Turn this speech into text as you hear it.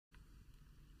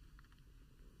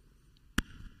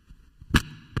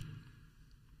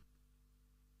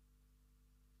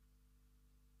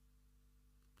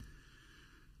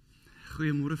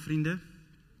Goeiemôre vriende,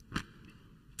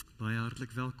 baie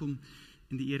hartlik welkom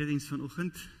in die erediens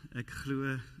vanoggend. Ek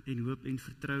glo en hoop en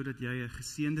vertrou dat jy 'n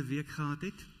geseënde week gehad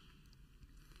het.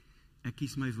 Ek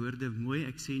kies my woorde mooi,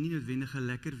 ek sê nie noodwendig 'n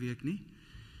lekker week nie,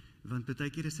 want baie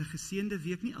keer is 'n geseënde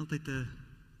week nie altyd 'n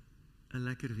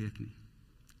lekker week nie.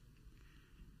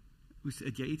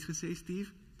 Het jy iets gesê, Steve?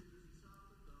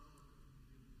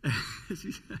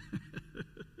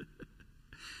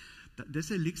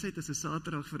 Dis 'n leksheid as 'n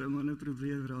Saterdag vir 'n man 'n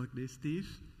probleem raak, nee, Steve.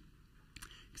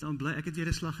 Ek staan bly, ek het weer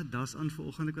 'n slag das aan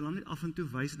vanoggend. Ek wil hom net af en toe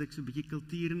wys dat ek so 'n bietjie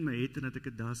kultuur in my het en dat ek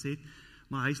 'n das het,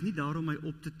 maar hy's nie daar om my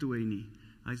op te tooi nie.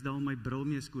 Hy's daar om my bril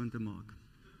mee skoon te maak.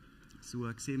 So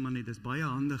ek sê maar net, dis baie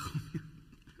handig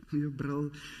om jou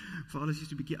bril, veral as jy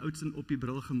so 'n bietjie oud sin op die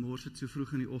bril gemors het so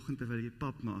vroeg in die oggend terwyl jy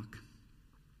pap maak.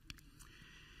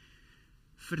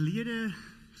 Verlede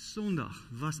Sondag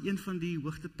was een van die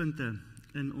hoogtepunte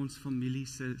in ons familie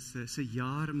se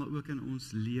jaar, maar ook in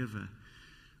ons lewe.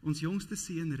 Ons jongste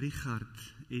seun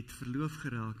Richard het verloof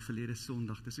geraak verlede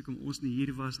Sondag. Dis hoekom ons nie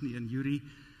hier was nie. En Yuri,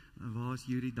 waar is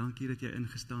Yuri? Dankie dat jy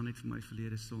ingestaan het vir my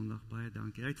verlede Sondag. Baie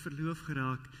dankie. Hy het verloof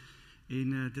geraak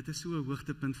en dit is so 'n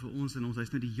hoogtepunt vir ons en ons.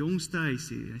 Hy's nou die jongste, hy's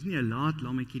nie 'n laat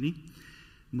lammetjie nie.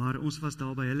 Maar ons was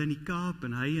daar by hulle in die Kaap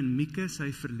en hy en Mieke,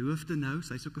 sy verloofde nou,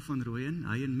 sy's ook 'n van Rooyen.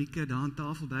 Hy en Mieke daar in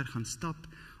Tafelberg gaan stap.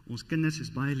 Ons kinders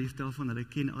is baie lief daarvan, hulle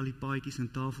ken al die paadjies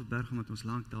in Tafelberg, omdat ons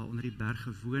lank daar onder die berg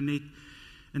gewoon het.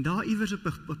 En daar iewers op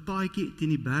 'n paadjie teen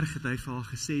die berg het hy vir haar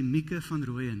gesê, Mieke van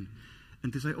Rooyen.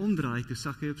 En toe sy omdraai, toe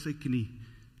sak hy op sy knie.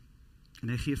 En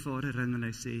hy gee vir haar 'n ring en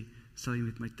hy sê, sal jy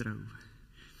met my trou?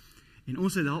 En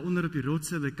ons het daar onder op die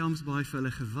rotse by Kamsbaai vir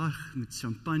hulle gewag met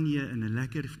champagne en 'n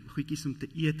lekker goedjies om te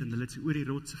eet. En hulle het so oor die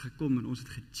rotse gekom en ons het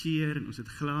gecheer en ons het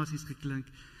glasies geklink.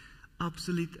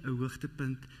 Absoluut 'n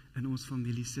hoogtepunt in ons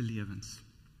familie se lewens.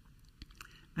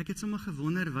 Ek het sommer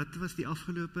gewonder, wat was die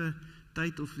afgelope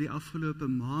tyd of die afgelope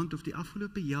maand of die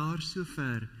afgelope jaar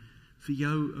sover vir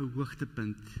jou 'n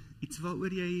hoogtepunt? Iets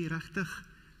waaroor jy regtig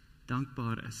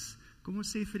dankbaar is. Kom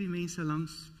ons sê vir die mense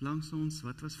langs ons,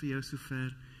 wat was vir jou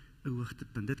sover 'n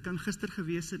hoogtepunt? Dit kan gister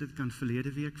gewees het, dit kan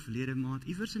verlede week, verlede maand,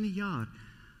 iewers in die jaar.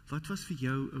 Wat was vir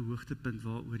jou 'n hoogtepunt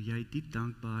waaroor jy diep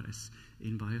dankbaar is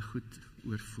en baie goed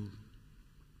oor voel?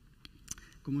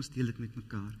 Kom ons deel dit met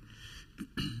mekaar.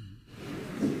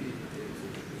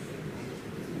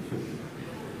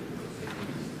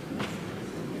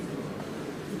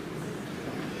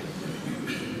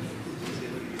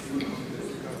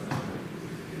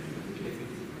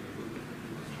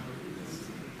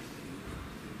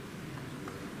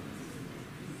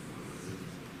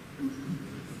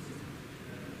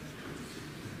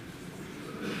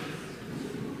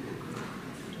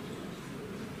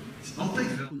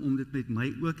 Om dit met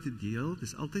my ook te deel,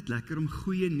 dis altyd lekker om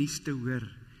goeie nuus te hoor.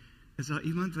 Is daar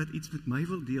iemand wat iets met my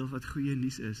wil deel wat goeie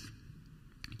nuus is?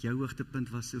 Jou hoogtepunt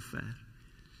was sover.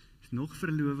 Is nog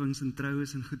verlovings en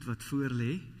troues en goed wat voor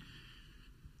lê?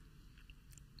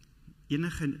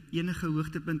 Enige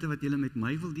hoogtepunte wat julle met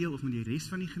my wil deel of met die res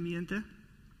van die gemeente?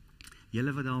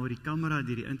 Julle wat daar oor die kamera,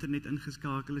 deur die internet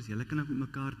ingeskakel is, julle kan ook met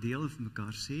mekaar deel of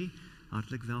mekaar sê.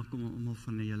 Hartlik welkom aan almal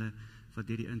van julle wat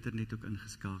deur die internet ook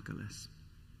ingeskakel is.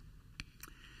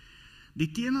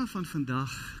 Die tema van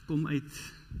vandag kom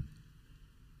uit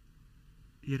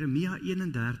Jeremia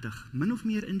 31, min of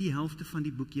meer in die helfte van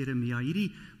die boek Jeremia,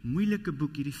 hierdie moeilike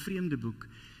boek, hierdie vreemde boek,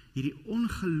 hierdie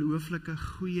ongelooflike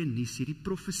goeie nuus, hierdie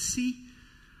profesie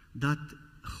dat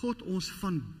God ons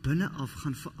van binne af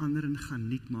gaan verander en gaan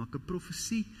nuut maak, 'n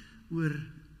profesie oor,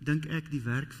 dink ek, die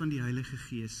werk van die Heilige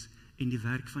Gees en die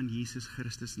werk van Jesus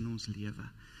Christus in ons lewe.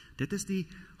 Dit is die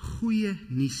goeie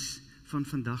nuus van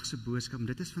vandag se boodskap.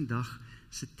 Dit is vandag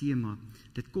se tema.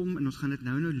 Dit kom, en ons gaan dit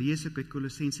nou lees uit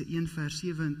Kolossense 1 vers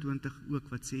 27 ook,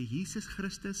 wat sê, Jesus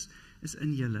Christus is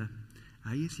in julle.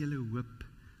 Hy is julle hoop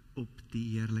op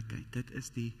die heerlikheid. Dit is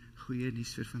die goeie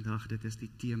nuus vir vandag. Dit is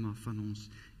die tema van ons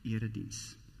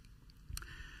erediens.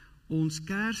 Ons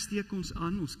kers steek ons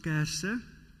aan, ons kerse.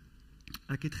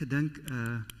 Ek het gedink,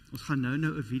 ons gaan nou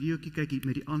 'n videoetjie kyk hier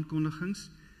met die aankondigings.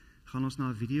 Gaan ons na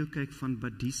 'n video kyk van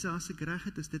Badisa, as ek reg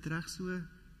het, is dit reg so?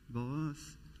 Waar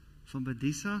is van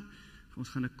Badisa? Ons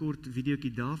gaan 'n kort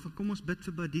videoetjie daarvan. Kom ons bid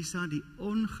vir Badisa, die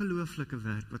ongelooflike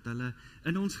werk wat hulle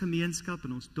in ons gemeenskap,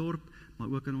 in ons dorp, maar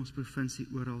ook in ons provinsie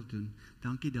oral doen.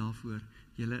 Dankie daarvoor.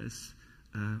 Julle is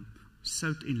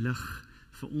sout en lig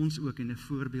vir ons ook en 'n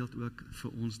voorbeeld ook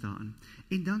vir ons daarin.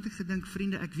 En dan het ek gedink,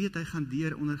 vriende, ek weet hy gaan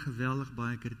deur onder geweldig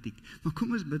baie kritiek, maar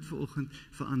kom ons bid vanoggend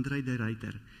vir Andrei de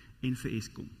Ruyter en vir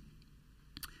Eskom.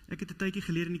 Ek het 'n tydjie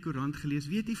gelede in die koerant gelees,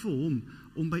 weet jy, vir hom,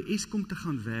 om by Eskom te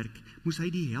gaan werk, moes hy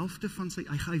die helfte van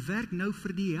hy werk nou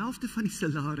vir die helfte van die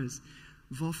salaris,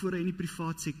 waarvoor hy in die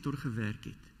privaat sektor gewerk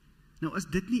het. Nou as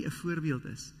dit nie 'n voorbeeld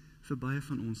is vir baie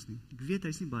van ons nie. Ek weet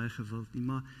hy's nie baie gewild nie,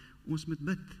 maar ons moet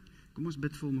bid. Kom ons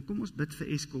bid vir hom, kom ons bid vir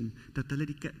Eskom dat hulle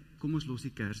kom ons los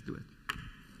die kers dood.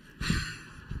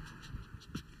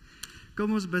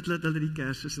 Kom ons bid dat hulle die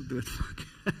kers so doodmaak.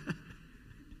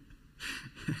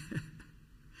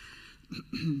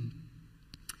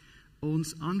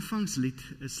 Ons aanvangslied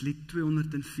is lied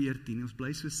 214. Ons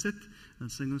bly so sit, dan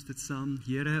sing ons dit saam.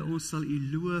 Here, ons sal U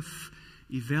loof,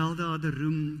 U weldade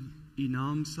roem, U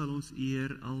naam sal ons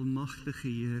eer, almagtige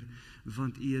Heer,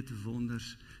 want U het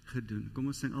wonders gedoen. Kom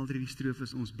ons sing al drie die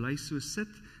strofes, ons bly so sit,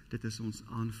 dit is ons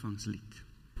aanvangslied.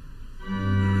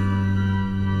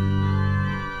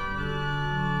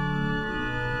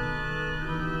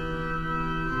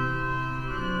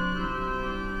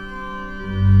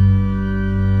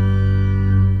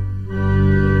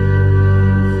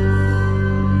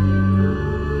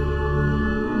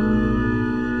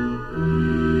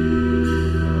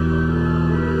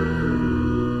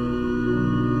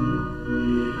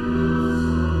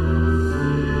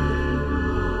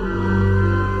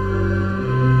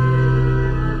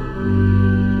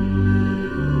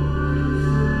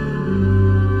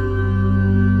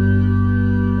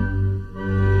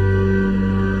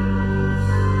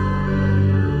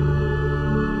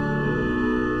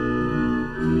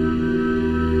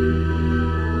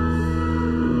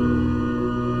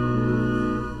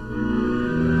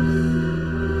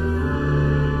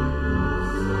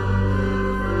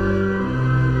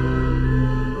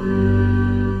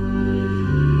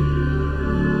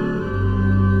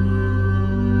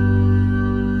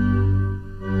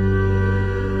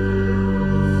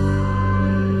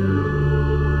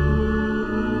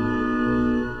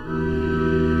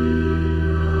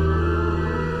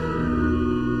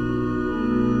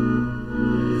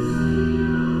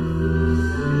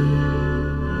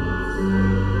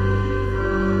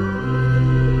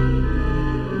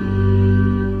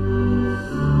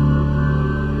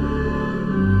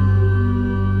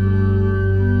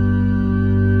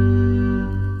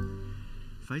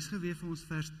 Wys geweer vir ons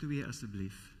vers 2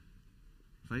 asseblief.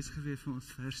 Wys geweer vir ons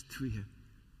vers 2.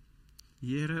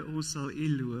 Here, ons sal U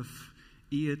loof,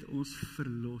 U het ons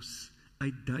verlos,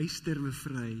 uit duister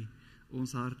bevry,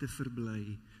 ons harte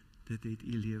verbly, dit het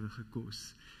U lewe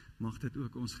gekos. Mag dit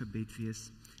ook ons gebed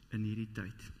wees in hierdie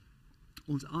tyd.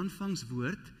 Ons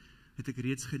aanvangswoord, het ek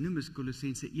reeds genoem, is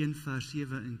Kolossense 1 vers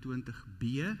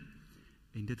 27b,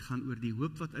 en dit gaan oor die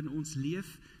hoop wat in ons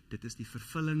leef. Dit is die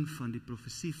vervulling van die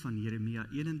profesie van Jeremia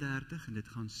 31, en dit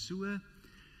gaan so: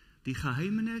 die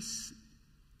geheimenis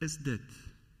is dit,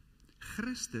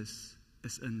 Christus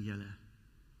is in julle,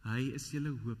 hy is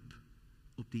julle hoop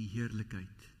op die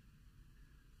heerlikheid.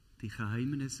 Die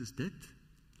geheimenis is dit,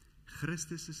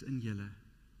 Christus is in julle,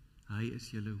 hy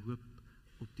is julle hoop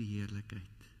op die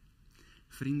heerlikheid.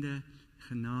 Vriende,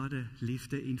 genade,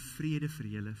 liefde en vrede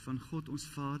vir julle van God ons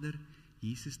Vader,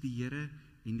 Jesus die Here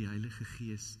en die Heilige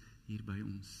Gees hier by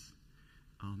ons.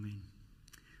 Amen.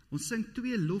 Ons sing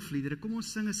 2 lofliedere. Kom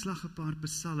ons sing 'n slag 'n paar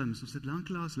psalms. Ons het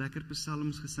lanklaas lekker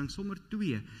psalms gesing, sommer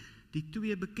 2. Die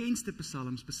 2 bekendste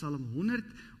psalms, Psalm 100,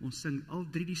 ons sing al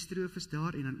 3 die strofes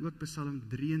daar, en dan ook Psalm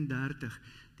 33,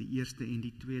 die eerste en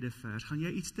die tweede vers. Gaan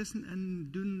jy iets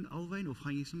tussenin doen, Alwyn, of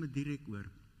gaan jy sommer direk oor?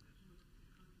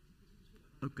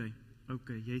 Ok,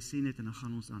 jy sê net en dan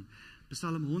gaan ons aan.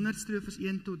 Psalm 100 strofes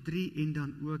 1 tot 3 en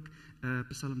dan ook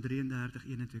Psalm 33,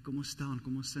 1 en 2. Kom ons staan,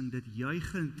 kom ons sing dit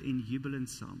juichend en jubelend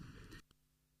saam.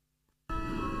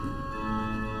 Oh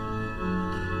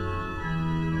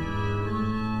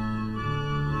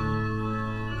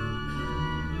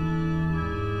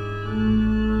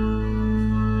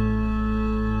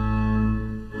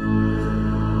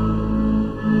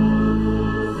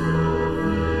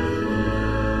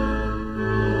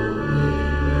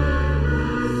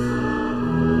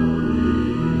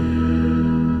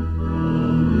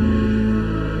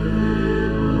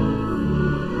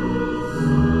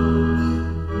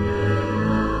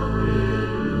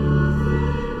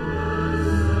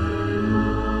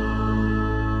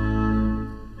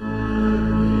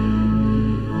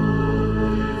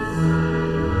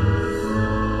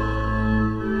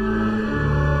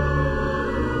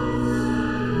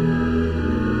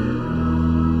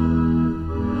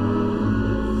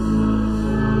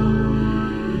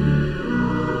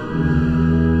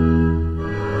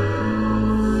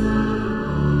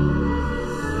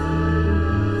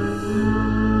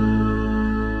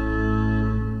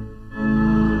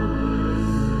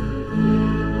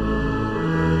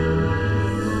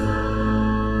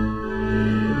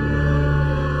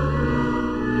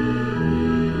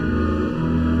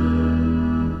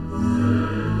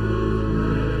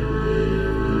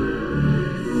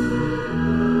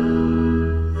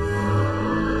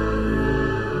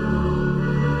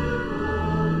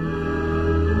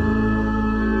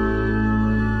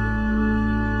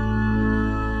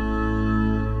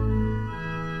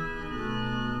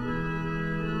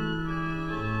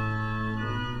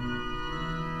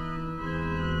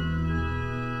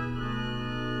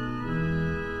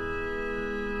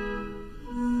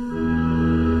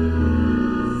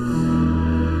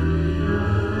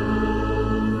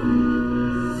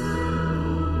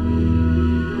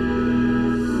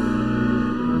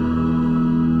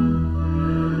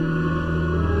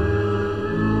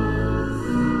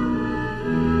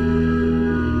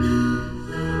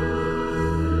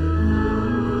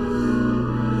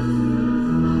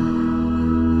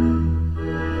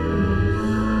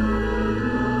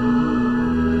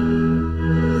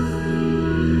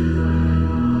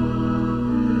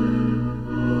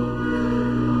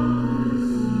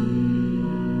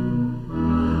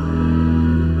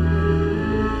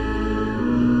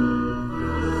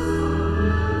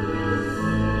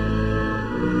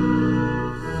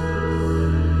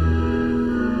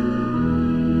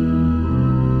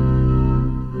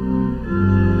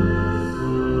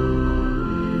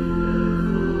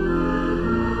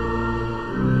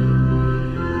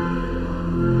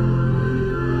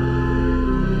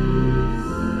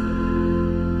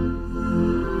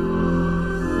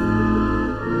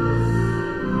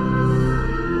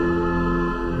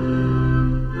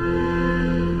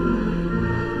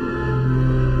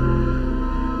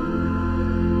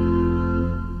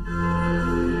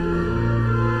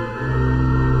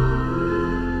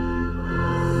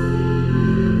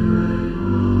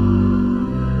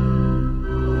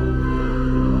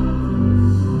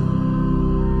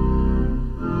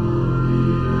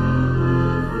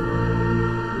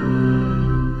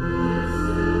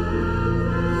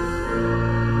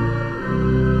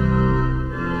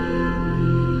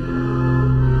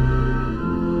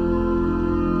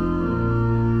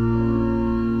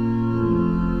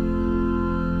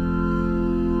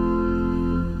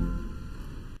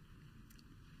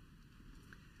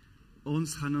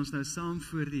Ons gaan ons nou saam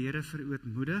voor die Here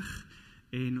verootmoedig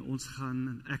en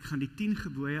ek gaan die 10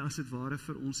 gebooie as dit ware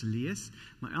vir ons lees,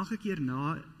 maar elke keer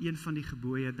na een van die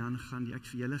gebooie dan gaan ek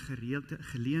vir julle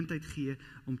geleentheid gee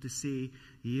om te sê,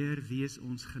 Heer, wees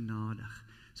ons genadig.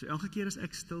 So elke keer as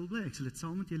ek stil bly, ek sal dit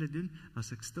saam met julle doen, as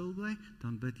ek stil bly,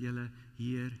 dan bid julle,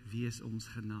 Heer, wees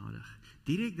ons genadig.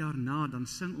 Direk daarna, dan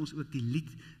sing ons ook die lied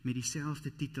met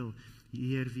dieselfde titel,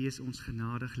 Heer, wees ons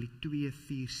genadig, lied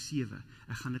 247.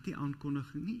 Ek gaan dit nie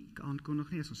aankondig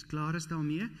nie, as ons klaar is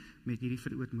daarmee, met hierdie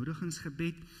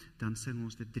verootmoedigingsgebed, dan sing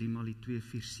ons dit 3 maal die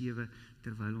 247,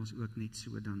 terwyl ons ook net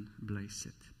so dan bly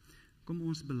sit. Kom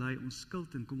ons bely ons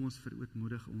skuld en kom ons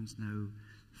verootmoedig ons nou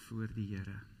voor die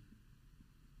Here.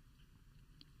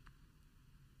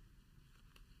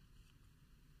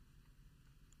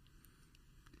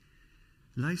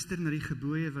 Luister na die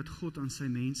gebooie wat God aan sy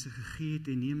mense gegee het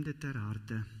en neem dit ter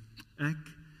harte. Ek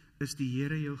is die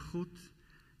Here jou God,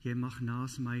 jy mag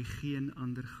naas my geen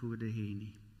ander gode hê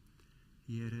nie.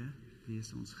 Here,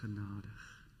 wees ons genadig.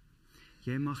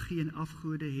 Jy mag geen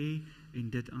afgode hê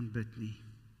en dit aanbid nie.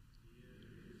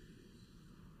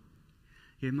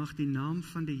 Jy mag die naam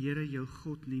van die Here jou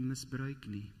God nie misbruik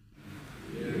nie.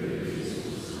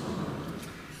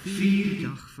 Vier die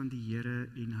dag van die Here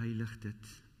en heilig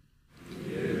dit.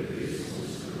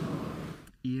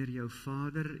 Eer jou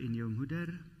vader en jou moeder.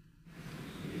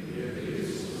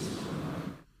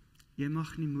 Jy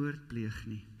mag nie moord pleeg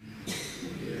nie.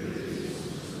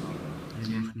 Jy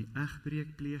mag nie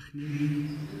egbreek pleeg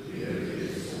nie.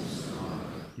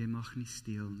 Jy mag nie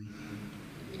steel nie.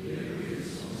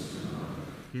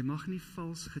 Jy mag nie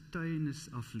vals getuienis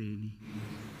aflê nie.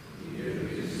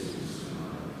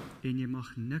 En jy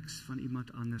mag niks van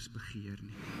iemand anders begeer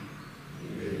nie.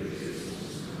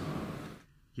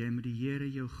 Jy moet die Here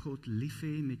jou God lief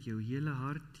hê met jou hele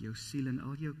hart, jou siel en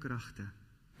al jou kragte.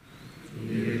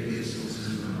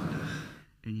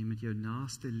 En jy moet jou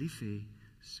naaste lief hê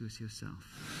soos jouself.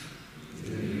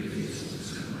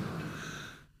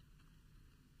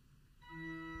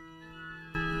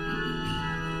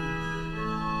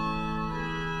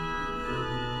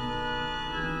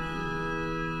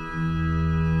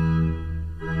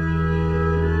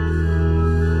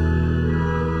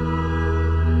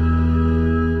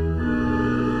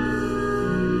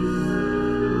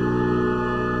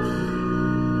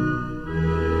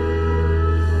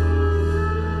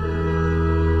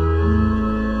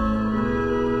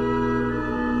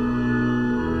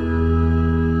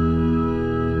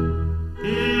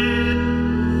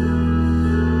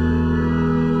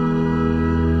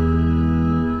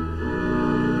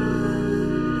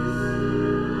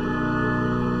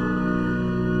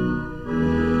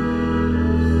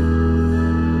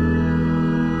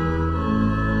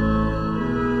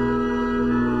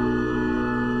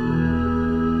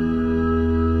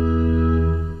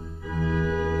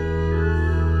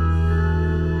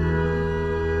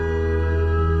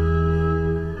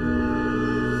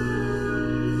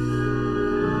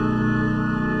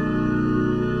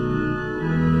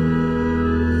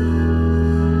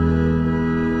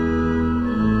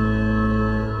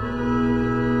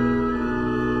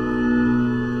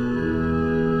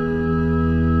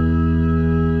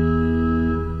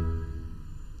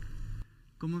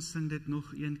 Sing dit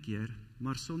nog een keer,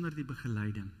 maar sonder die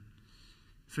begeleiding.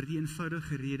 Vir die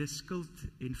eenvoudige rede, skuld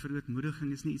en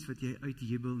verootmoediging is nie iets wat jy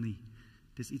uitjubel nie.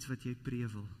 Dis iets wat jy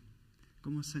prewel.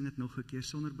 Kom ons sing dit nog een keer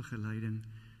sonder begeleiding,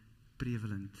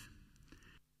 prewelend.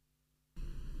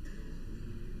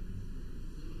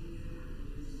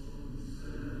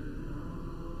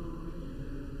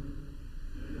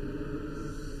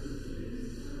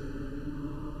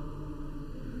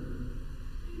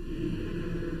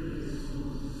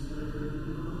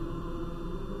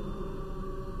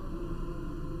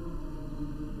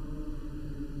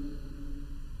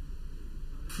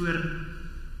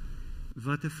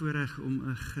 Wat 'n voorreg om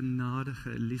 'n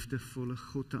genadige, liefdevolle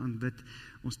God te aanbid.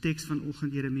 Ons teks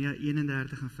vanoggend Jeremia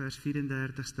 31 en vers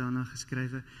 34 staan daar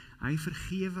geskrywe: Hy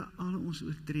vergewe al ons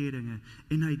oortredinge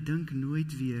en hy dink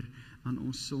nooit weer aan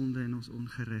ons sonde en ons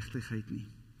ongeregtigheid nie.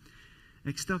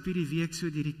 Ek stap hierdie week so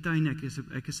deur die tuin,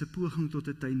 ek is 'n poging tot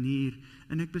 'n tuinier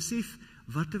en ek besef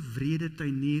wat 'n wrede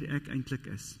tuinier ek eintlik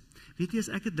is. Weet jy, as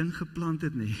ek 'n ding geplant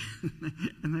het nie,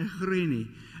 en hy groei nie,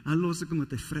 dan los ek hom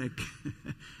met 'n vrek.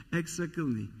 Ek sukkel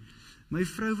nie. My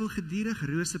vrou wil gedurig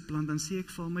rose plant, dan sê ek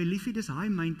vir my liefie, dis high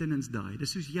maintenance daai,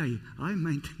 dis soos jy, high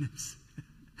maintenance.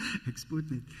 Ek spoed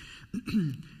net.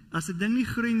 As 'n ding nie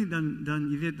groei nie, dan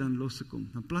jy weet, dan los ek hom.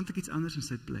 Dan plant ek iets anders in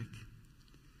sy plek.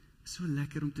 So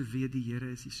lekker om te weet, die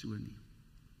Here is nie so nie.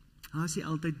 Daar is nie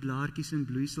altyd blaartjies en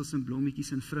bloeisels en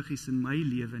blommetjies en vruggies in my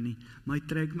lewe nie, maar hy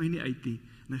trek my nie uit nie,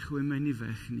 en hy gooi my nie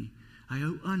weg nie. Hy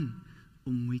hou aan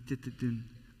om moeite te doen,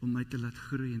 om my te laat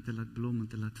groei en te laat blom en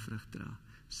te laat vrug dra.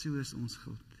 So is ons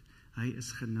God. Hy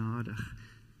is genadig.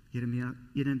 Jeremia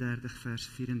 31 vers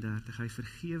 34, hy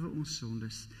vergewe ons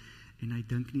sondes en hy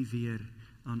dink nie weer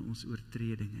aan ons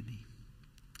oortredinge nie.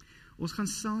 Ons gaan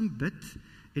saam bid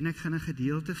en ek gaan 'n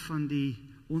gedeelte van die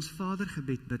Ons Vader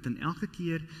gebed bid en elke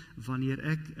keer wanneer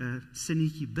ek 'n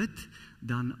sinnetjie bid,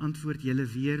 dan antwoord julle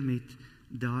weer met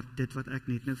dit wat ek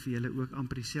net nou vir julle ook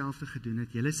amper dieselfde gedoen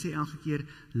het. Julle sê elke keer,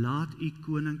 laat u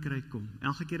koninkryk kom.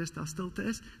 Elke keer as daar stilte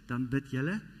is, dan bid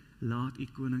julle, laat u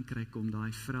koninkryk kom,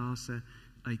 daai frase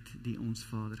uit die Ons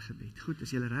Vader gebed. Goed,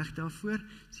 is julle reg daarvoor?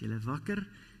 Is julle wakker?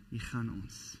 Hier gaan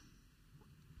ons.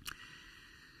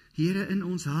 Here, in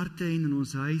ons harte en in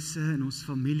ons huise, in ons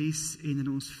families en in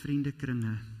ons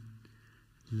vriendekringe,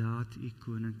 laat u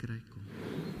koninkryk kom.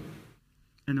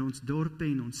 In ons dorpe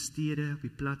en ons stede, op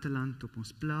die platteland, op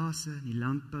ons plase, in die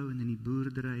landbou en in die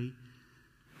boerdery,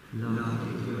 laat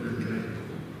u koninkryk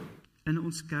kom. In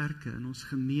ons kerke, in ons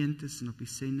gemeentes en op die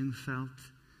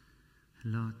sendingveld,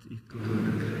 laat u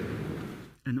koninkryk kom.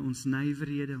 In ons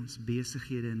nywerhede, ons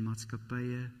besighede en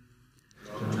maatskappye,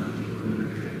 laat u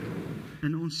koninkryk kom.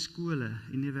 In ons skole,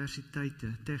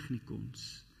 universiteite,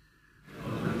 technikons,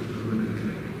 laat u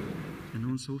koninkryk kom. In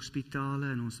ons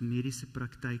hospitale en ons mediese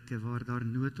praktyke waar daar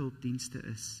noodhulpdienste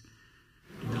is,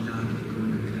 laat u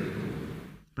koninkryk kom.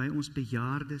 By ons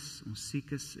bejaardes, ons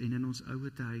siekes en in ons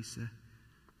ouetehuise,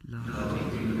 laat u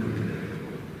koninkryk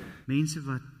kom. Mense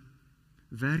wat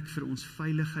werk vir ons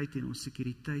veiligheid en ons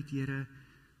sekuriteit, Here,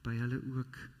 by hulle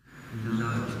ook,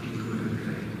 laat u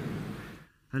koninkryk kom.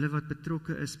 Hulle wat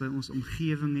betrokke is by ons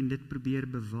omgewing en dit probeer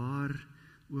bewaar,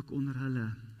 ook onder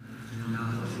hulle,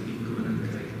 laat u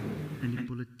koninkryk kom. In die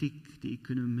politiek, die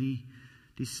ekonomie,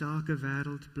 die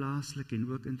sakewêreld, plaaslik en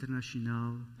ook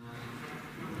internasionaal,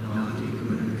 laat u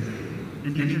koninkryk kom.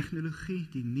 In die tegnologie,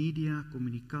 die media,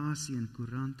 kommunikasie en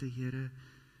koerante, Here,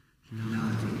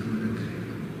 laat u koninkryk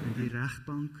kom. In die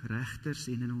regbank, regters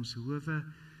en in ons howe,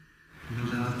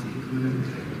 laat u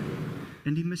koninkryk kom.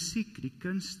 In die musiek, die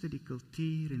kunste, die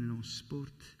kultuur en in ons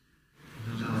sport,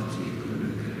 laat u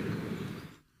koninkryk kom.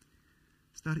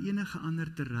 As daar enige ander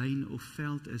terrein of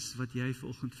veld is wat jy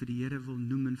vanoggend vir die Here wil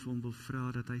noem en vir hom wil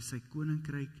vra dat hy sy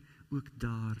koninkryk ook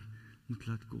daar moet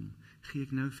laat kom, gee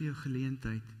ek nou vir jou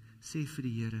geleentheid, sê vir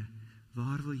die Here,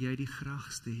 waar wil jy die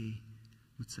graagste hê,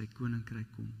 moet sy koninkryk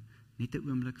kom. Net 'n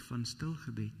oomblik van stil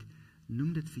gebed,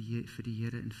 noem dit vir die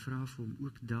Here en vra vir hom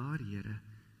ook daar, Here,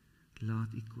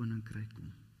 laat u koninkryk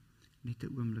kom. Net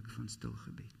 'n oomblik van stil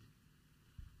gebed.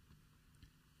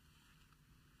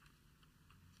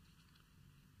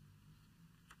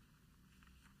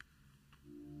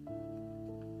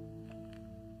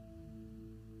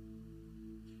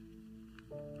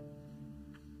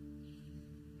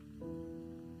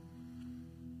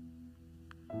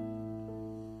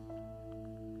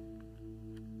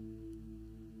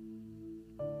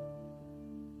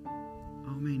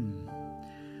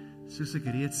 Soos ek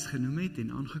reeds genoem het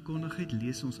en aangekondig het,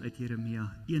 lees ons uit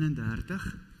Jeremia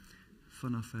 31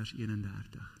 vanaf vers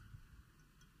 31.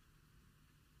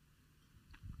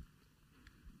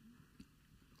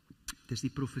 Dit is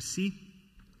die profesie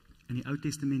in die Ou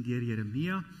Testament deur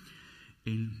Jeremia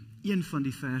en een van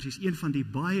die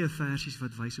baie versies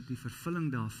wat wys op die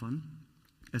vervulling daarvan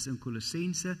is in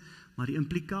Kolossense, maar die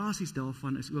implikasies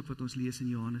daarvan is ook wat ons lees in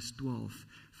Johannes 12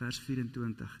 vers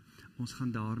 24. Ons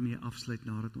gaan daarmee afsluit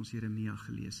nadat ons Jeremia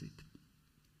gelees het.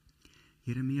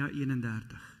 Jeremia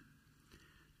 31.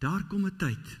 Daar kom 'n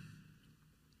tyd.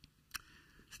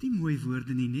 Dis nie mooi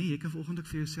woorde nie, nee. Jy kan vanoggend ook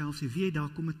vir jouself sê, weet jy, daar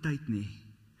kom 'n tyd nie.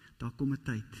 Daar kom 'n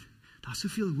tyd. Daar's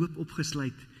soveel hoop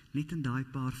opgesluit net in daai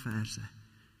paar verse.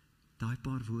 Daai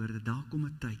paar woorde, daar kom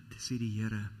 'n tyd, sê die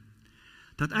Here,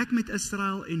 dat ek met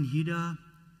Israel en Juda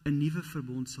 'n nuwe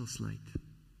verbond sal sluit.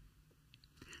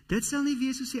 Dit sal nie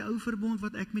wees soos die ou verbond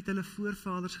wat ek met hulle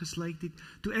voorvaders gesluit het,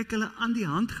 toe ek hulle aan die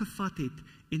hand gevat het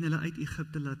en hulle uit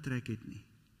Egipte laat trek het nie.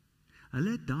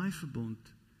 Hulle het daai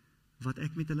verbond wat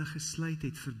ek met hulle gesluit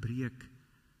het verbreek,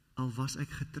 al was ek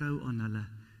getrou aan hulle,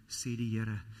 sê die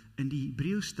Here. In die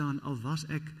Hebreëus staan, al was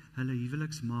ek hulle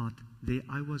huweliksmaat,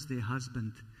 I was their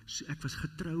husband, so ek was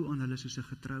getrou aan hulle soos 'n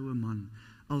getroue man,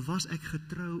 al was ek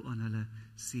getrou aan hulle,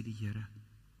 sê die Here.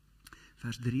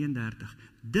 Vers 33,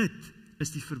 dit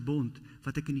is die verbond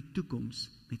wat ek in die toekoms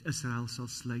met Israel sal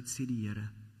sluit, sê die Here.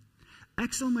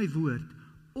 Ek sal my woord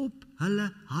op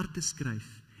hulle harte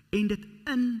skryf en dit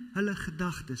in hulle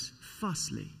gedagtes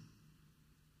vaslê.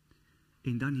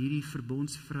 En dan hierdie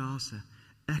verbondsfrase,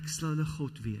 ek sal hulle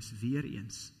God wees, weer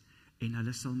eens, en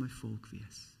hulle sal my volk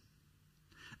wees.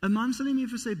 'n man sal nie meer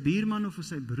vir sy buurman of vir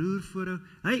sy broer voorhou,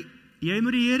 hey, jy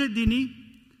moet die Here dien nie,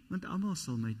 want almal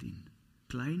sal my dien,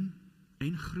 klein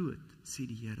en groot, sê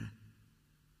die Here.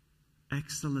 Ek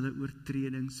sal hulle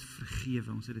oortredings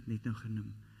vergewe, ons het dit net nou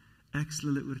genoem. Ek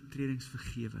sal hulle oortredings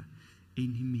vergewe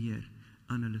en nie meer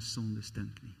aan hulle sondes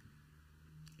dink nie.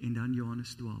 En dan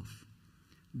Johannes 12.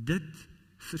 Dit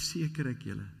verseker ek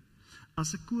julle,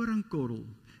 as 'n koringkorrel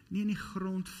nie in die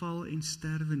grond val en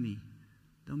sterwe nie,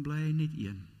 dan bly hy net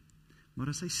een. Maar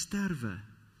as hy sterwe,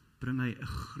 bring hy 'n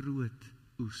groot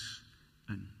oes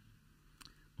in.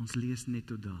 Ons lees net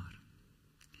tot daar.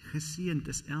 Geseënd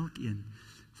is elkeen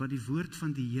wat die woord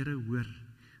van die Here hoor,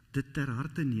 dit ter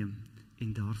harte neem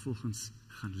en daarvolgens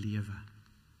gaan lewe.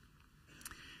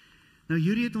 Nou,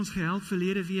 Jurie het ons gehelp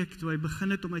verlede week, toe hy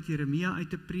begin het om uit Jeremia uit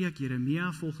te preek.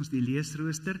 Jeremia, volgens die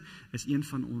leesrooster, is een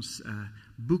van ons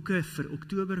boeke vir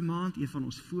Oktober maand, een van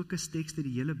ons fokustekste,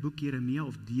 die hele boek Jeremia,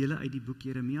 of dele uit die boek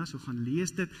Jeremia, so gaan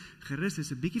lees dit gerus. Dit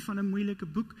is 'n bietjie van 'n moeilike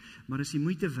boek, maar is die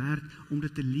moeite werd om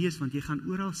dit te lees, want jy gaan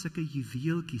oral sulke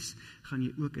juweeltjies, gaan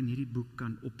jy ook in hierdie boek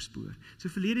kan opspoor. So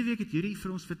verlede week het Jurie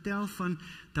vir ons vertel van,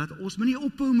 dat ons moenie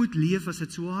ophou moet leef as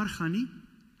dit swaar gaan nie.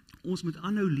 Ons moet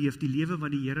aanhou leef, die lewe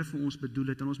wat die Here vir ons bedoel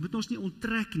het, en ons moet ons nie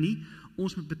onttrek nie,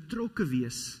 ons moet betrokke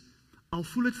wees, al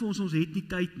voel dit vir ons het nie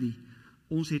tyd nie,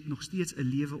 ons het nog steeds 'n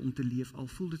lewe om te leef, al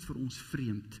voel dit vir ons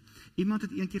vreemd. Iemand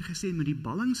het eendag gesê, met die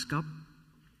ballingskap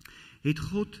het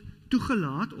God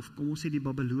toegelaat, of kom ons sê die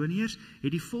Babyloniërs,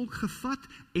 het die volk gevat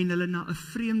en hulle na 'n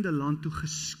vreemde land toe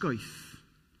geskuif.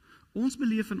 Ons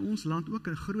beleef in ons land ook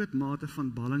 'n groot mate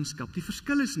van ballingskap. Die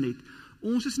verskil is net,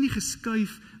 ons is nie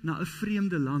geskuif na 'n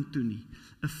vreemde land toe nie.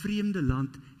 'n Vreemde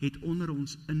land het onder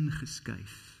ons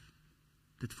ingeskuif.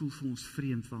 Dit voel vir ons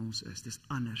vreemd waar ons is. Dis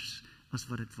anders as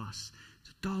wat dit was.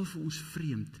 Totaal vir ons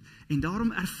vreemd. En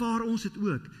daarom ervaar ons dit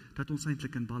ook, dat ons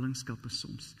eintlik in ballingskap is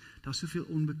soms. Daar's soveel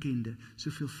onbekende,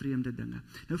 soveel vreemde dinge.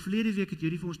 Nou verlede week het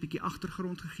Jurie vir ons 'n bietjie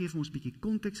agtergrond gegee, vir ons 'n bietjie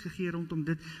konteks gegee rondom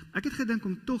dit. Ek het gedink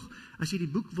om tog, as jy die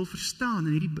boek wil verstaan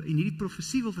en hierdie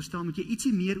profesie wil verstaan, moet jy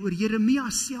ietsie meer oor Jeremia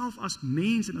self as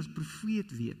mens en as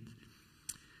profeet weet.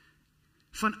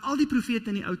 Van al die profete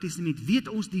in die Ou Testament weet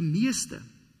ons die meeste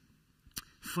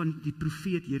van die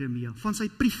profeet Jeremia. Van sy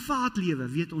privaatlewe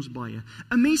weet ons baie.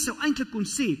 'n Mens sou eintlik kon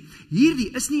sê,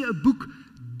 hierdie is nie 'n boek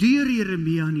deur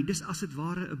Jeremia nie, dis as dit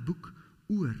ware 'n boek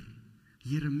oor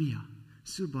Jeremia.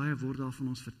 So baie word daar van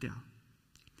ons vertel.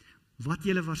 Wat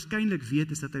julle waarskynlik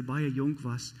weet is dat hy baie jonk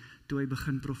was toe hy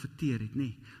begin profeteer het,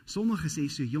 nê. Sommige sê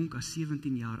so jonk as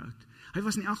 17 jaar oud. Hy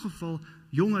was in elk geval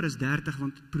jonger as 30,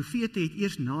 want profete het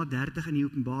eers na 30 in die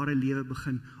openbare lewe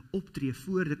begin optree,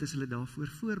 voor dit is hulle daarvoor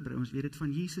voorberei. Ons weet dit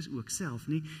van Jesus ook self,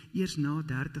 nie? Eers na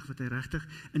 30 wat hy regtig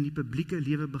in die publieke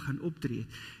lewe begin optree.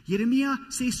 Jeremia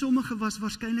sê sommige was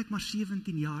waarskynlik maar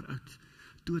 17 jaar oud,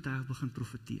 toe het hy begin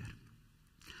profeteer.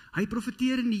 Hy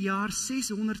profeteer in die jaar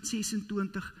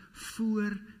 626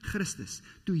 voor Christus,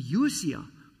 toe Josia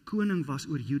koning was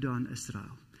oor Juda en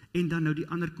Israel. En dan nou die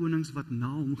ander konings wat na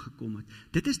hom gekom het.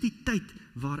 Dit is die tyd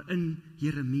waarin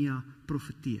Jeremia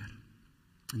profeteer.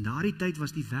 In daardie tyd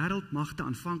was die wêreldmagte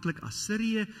aanvanklik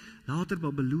Assirië, later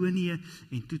Babylonië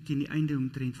en toe teen die einde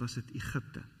omtrent was dit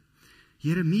Egipte.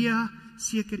 Jeremia,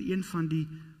 seker een van die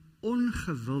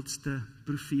ongewildste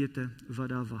profete wat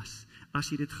daar was. As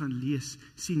jy dit gaan lees,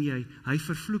 sien jy, hy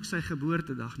vervloek sy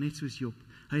geboortedag, net soos Job.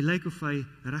 Hy lyk of hy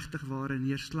regtig ware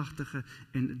neerslagtige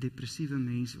en depressiewe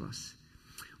mens was.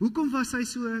 Hoekom was hy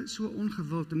so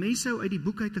ongewild? Mense sou uit die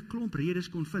boek uit 'n klomp redes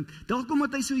kon vind. Dalk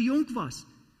omdat hy so jonk was.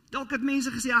 Dalk het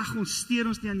mense gesê, ag, ons steur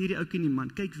ons nie aan hierdie ouetjie nie, man.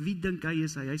 Kyk, wie dink hy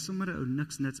is? Hy is sommer 'n ou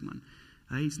niks, man.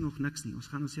 Hy is nog niks nie, ons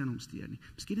gaan ons nie aan hom steur nie.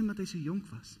 Miskien omdat hy so jonk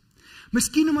was.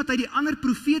 Miskien omdat hy die ander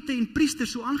profete en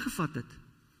priesters so aangevat het.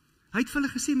 Hy het vir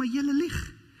hulle gesê, maar julle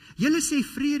lieg. Julle sê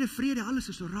vrede, alles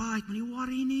is alright, maar nie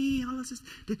worry nie, alles is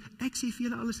dit. Ek sê vir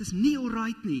julle, alles is nie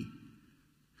alright nie.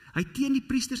 Hy het teen die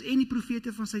priesters en die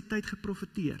profete van sy tyd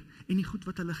geprofeteer en die goed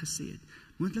wat hulle gesê het.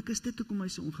 Moontlik is dit hoekom hy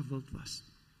so ongewild was.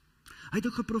 Hy het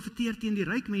ook geprofeteer teen die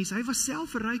ryk mense. Hy was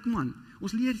self 'n ryk man.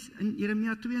 Ons lees in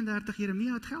Jeremia 32,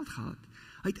 Jeremia het geld gehad.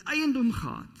 Hy het eiendom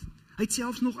gehad. Hy het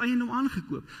selfs nog eiendom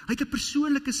aangekoop. Hy het 'n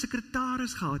persoonlike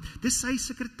sekretaris gehad. Dis sy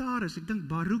sekretaris, ek dink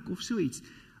Baruch of so iets,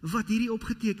 wat hierdie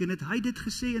opgeteken het. Hy het dit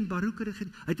gesê in Baruch, hy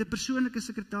het 'n persoonlike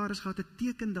sekretaris gehad, 'n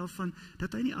teken daarvan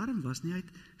dat hy nie arm was nie, hy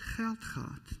het geld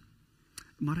gehad.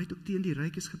 Maar hy het ook teen die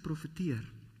rykes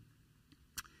geprofeteer.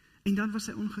 En dan was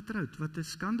hy ongetroud, wat 'n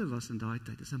skande was in daai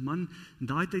tyd. As 'n man in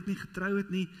daai tyd nie getrou het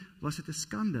nie, was dit 'n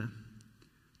skande.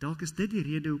 Dalk is dit die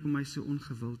rede hoekom hy so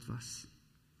ongewild was.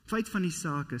 Feit van die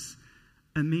saak is,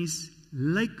 'n mens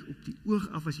lyk op die oog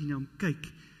af as jy na hom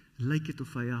kyk, lyk dit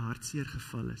of hy 'n hartseer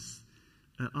geval is,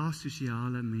 'n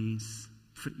asosiale mens,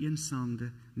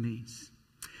 vereensaamde mens.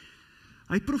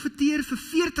 Hy profeteer vir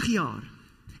 40 jaar,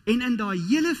 en in daai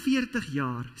hele 40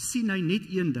 jaar sien hy net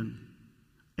een ding.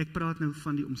 Ek praat nou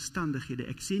van die omstandighede,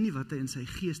 ek sê nie wat hy in sy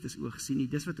geestesoog sien nie,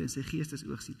 dis wat hy in sy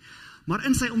geestesoog sien. Maar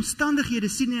in sy omstandighede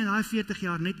sien hy in daai 40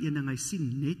 jaar net een ding, hy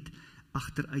sien net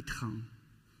agteruitgang.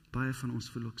 Baie van ons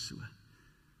voel ook so.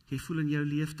 Jy voel in jou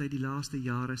leeftyd, die laaste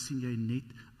jare, sien jy net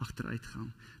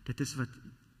agteruitgang. Dit is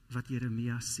wat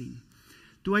Jeremia sien.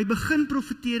 Toe hy begin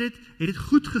profeteer het dit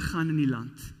goed gegaan in die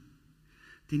land.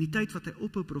 Teen die tyd wat hy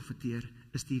ophou profeteer,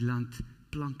 is die land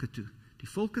planke toe. Die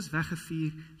volk is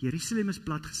weggevier, Jerusalem is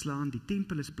platgeslaan, die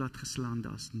tempel is platgeslaan,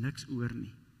 daar is niks oor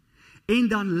nie. En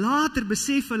dan later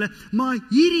besef hulle, maar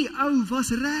hierdie ou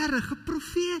was regtig 'n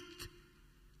profeet.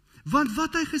 Want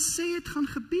wat hy gesê het gaan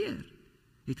gebeur,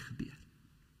 het gebeur.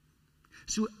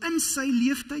 So in sy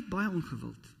leeftyd baie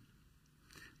ongewild.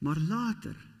 Maar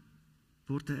later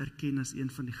word hy erken as een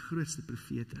van die grootste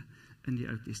profete in die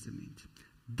Ou Testament.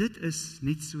 Dit is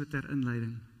net so ter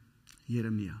inleiding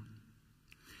Jeremia.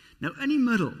 Nou in die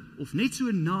middel, of net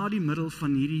so na die middel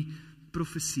van hierdie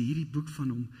profesie, hierdie boek van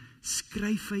hom,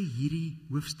 skryf hy hierdie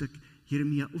hoofstuk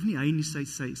Jeremia, of nie hy nie, sy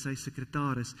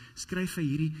sekretaris, skryf hy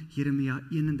hierdie Jeremia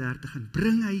 31 en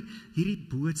bring hy hierdie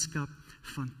boodskap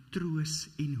van troos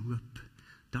en hoop.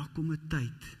 Daar kom 'n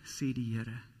tyd, sê die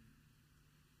Here.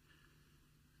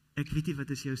 Ek weet nie wat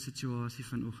is jou situasie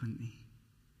vanoggend nie.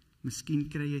 Miskien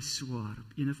kry jy swaar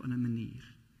op een of ander manier.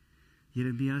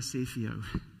 Jeremia sê vir jou,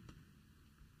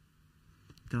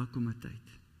 daar kom 'n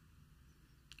tyd.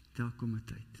 Daar kom 'n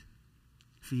tyd.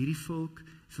 Vir hierdie volk,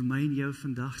 vir my en jou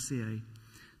vandag sê hy,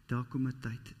 daar kom 'n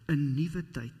tyd, 'n nuwe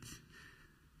tyd.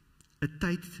 'n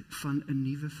tyd van 'n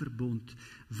nuwe verbond,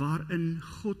 waarin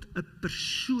God 'n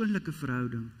persoonlike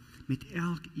verhouding met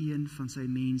elkeen van sy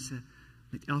mense,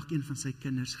 met elkeen van sy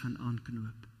kinders gaan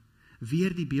aanknoop.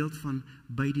 Weer die beeld van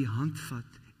by die hand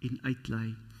vat en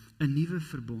uitlei, 'n nuwe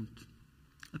verbond,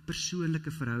 'n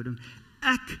persoonlike verhouding.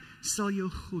 Ek sal jou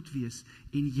God wees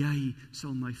en jy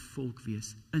sal my volk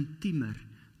wees. Intiemer,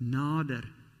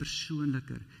 nader,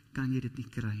 persoonliker kan jy dit nie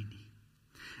kry nie.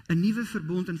 'n nuwe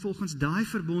verbond, en volgens daai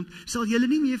verbond sal julle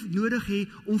nie meer nodig hê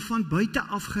om van buite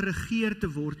af geregeer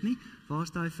te word nie. Waar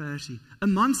is daai versie?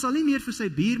 'n man sal nie meer vir sy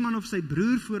buurman of sy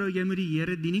broer voorhou, jy moet die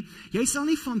Here dien nie. Jy sal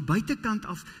nie van buitekant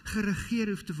af geregeer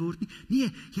hoef te word nie.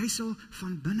 Nee, jy sal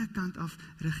van binnekant af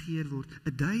regeer word.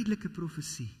 'n duidelike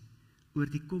profesie oor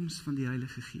die koms van die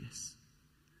Heilige Gees.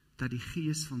 Dat die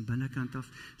Gees van binnekant af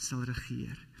sal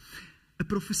regeer. 'n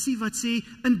profesie wat sê,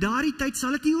 in daardie tyd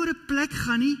sal dit nie oor 'n plek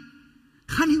gaan nie.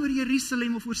 Gaan nie oor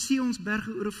Jerusalem of oor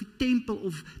Sionsberge, oor die tempel,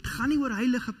 of dit gaan nie oor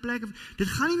heilige plekke, dit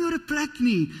gaan nie oor 'n plek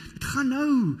nie, dit gaan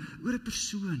nou oor 'n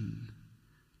persoon.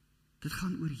 Dit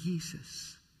gaan oor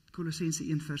Jesus. Kolossense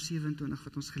 1 vers 27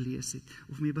 wat ons gelees het,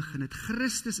 of mee begin het.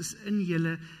 Christus is in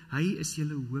julle, hy is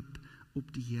julle hoop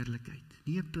op die heerlikheid.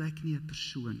 Nie 'n plek nie, 'n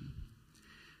persoon.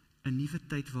 'n nuwe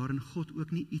tyd waarin God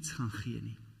ook nie iets gaan gee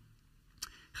nie.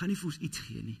 Gaan nie vir ons iets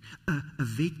gee nie.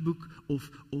 'n wetboek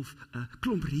of 'n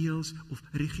klomp reëls of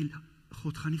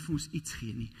God gaan nie vir ons iets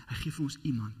gee nie. Hy gee vir ons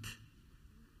iemand.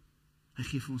 Hy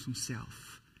gee vir ons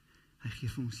homself. Hy gee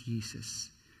vir ons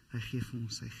Jesus. Hy gee vir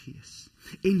ons sy Gees.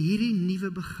 En hierdie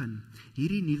nuwe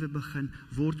begin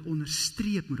word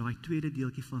onderstreep met daai tweede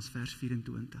deeltjie van vers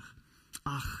 24.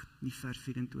 Ag, nie vers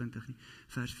 24 nie,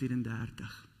 vers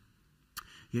 34.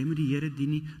 Jy moet die Here dien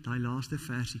nie, daai laaste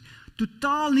versie.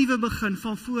 Totaal nuwe begin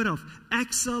van vooraf.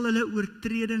 Ek sal hulle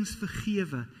oortredings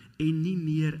vergewe en nie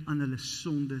meer aan hulle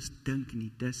sondes dink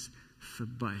nie. Dis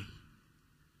verby.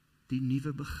 Die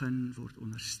nuwe begin word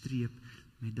onderstreep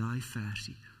met daai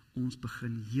versie. Ons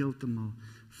begin heeltemal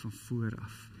van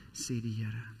vooraf, sê die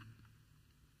Here.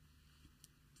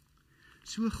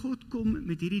 So God kom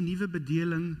met hierdie nuwe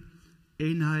bedeling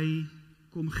en hy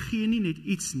kom gee nie net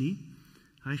iets nie,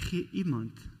 hy gee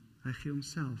iemand, hy gee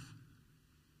homself.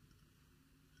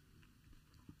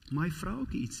 Maar hy vra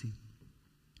ook iets nie.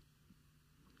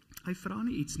 Hy vra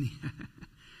nie iets nie.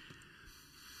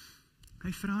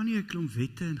 Hy vra nie 'n klomp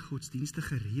wette en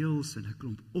godsdienstige reëls en 'n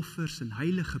klomp offers en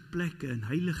heilige plekke en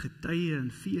heilige tye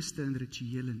en feeste en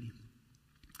rituele nie.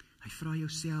 Hy vra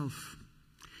jouself.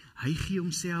 Hy gee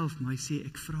homself, maar hy sê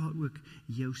ek vra ook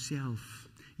jouself.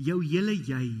 Jou hele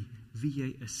jy, wie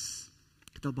jy is.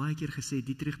 Ek het al baie keer gesê,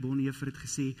 Dietrich Bonhoeffer het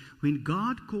gesê, when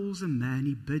God calls a man,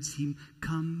 he bids him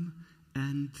come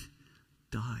and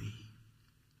die.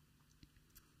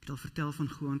 Ek het al vertel van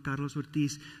Johan Carlos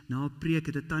Ortiz, na 'n preek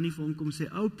het 'n tannie vir hom kom sê,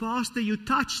 oh pastor, you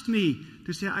touched me.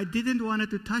 Toe sê, I didn't want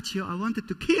to touch you, I wanted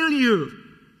to kill you.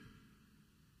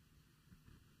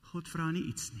 God vra nie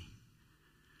iets nie.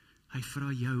 Hy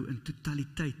vra jou in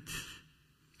totaliteit.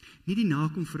 Nie die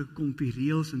nakom vir 'n kompie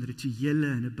reëls en rituele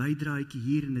en 'n bydraaitjie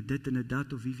hier en 'n dit en 'n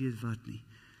dat of wie weet wat nie.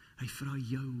 Hy vra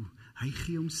jou, hy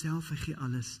gee homself, hy gee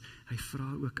alles, hy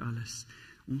vra ook alles.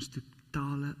 Ons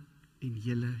totale en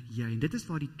hele jy. En dit is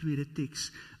waar die tweede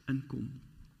teks inkom.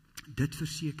 Dit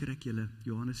verseker ek julle,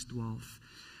 Johannes 12.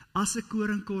 As 'n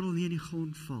koringkorrel nie in die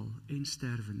grond val en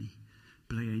sterwe nie,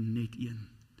 bly hy net een.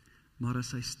 Maar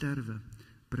as hy sterwe,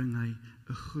 bring hy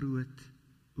 'n groot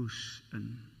oes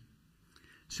in.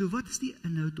 So wat is die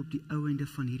inhoud op die ou einde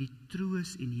van hierdie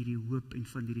troos en hierdie hoop en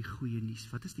van hierdie goeie nuus?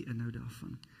 Wat is die inhoud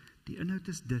daarvan? Die inhoud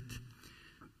is dit.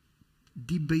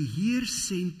 Die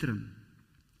beheersentrum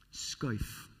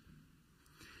skuif.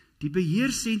 Die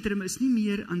beheersentrum is nie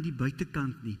meer aan die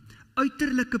buitekant nie.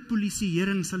 Uiterlike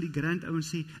polisieering, sal die grand ouens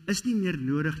sê, is nie meer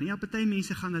nodig nie. Ja, party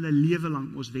mense gaan hulle lewe lang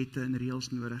ons wette en reëls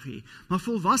nodig hê. Maar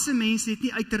volwasse mense het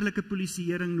nie uiterlike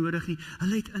polisieering nodig nie.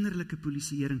 Hulle het innerlike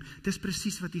polisieering. Dis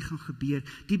presies wat hier gaan gebeur.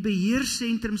 Die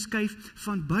beheersentrum skuif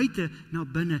van buite na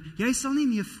binne. Jy sal nie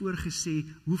meer voorgesê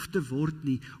hoef te word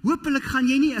nie. Hoopelik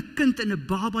gaan jy nie 'n kind en 'n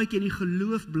babaatjie in die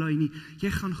geloof bly nie. Jy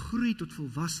gaan groei tot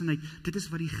volwassenheid. Dit is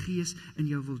wat die Gees in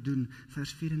jou wil doen.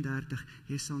 Vers 34,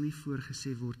 jy sal nie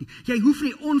voorgesê word nie. Jy hoef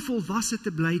nie onvolwasse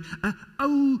te bly, 'n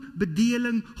ou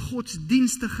bedeling,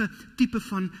 godsdienstige tipe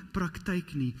van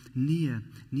praktyk nie.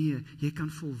 Nee, jy kan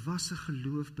volwasse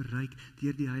geloof bereik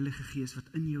deur die Heilige Gees wat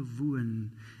in jou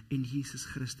woon en Jesus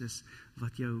Christus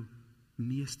wat jou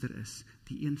meester is,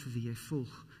 die een vir wie jy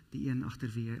volg, die een agter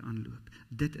wie jy aanloop.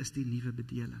 Dit is die nuwe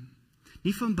bedeling.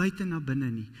 Nie van buite na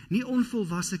binne nie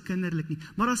onvolwasse kinderlik nie,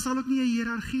 maar daar sal ook nie 'n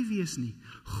hiërargie wees nie.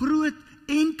 Groot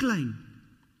en klein.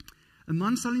 'n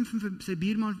man sal nie vir sy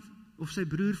buurman of sy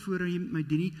broer voor my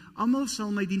dien nie, almal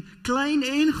sal my dien, klein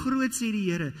en groot, sê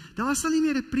die Here. Daar sal nie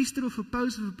meer 'n priester of 'n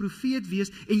paus of 'n profeet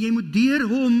wees en jy moet deur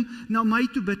hom na my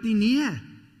toe bid nie. Nee,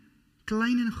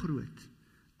 klein en groot,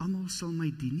 almal sal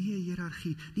my dien. Nie 'n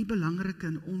hiërargie, nie belangrike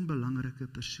en onbelangrike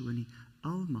persoon nie.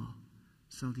 Almal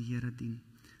sal die Here dien,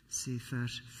 sê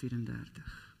vers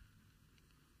 34.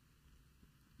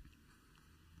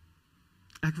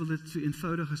 Ek wil dit so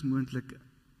eenvoudig as moontlik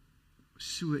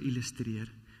so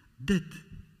illustreer. Dit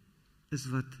is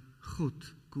wat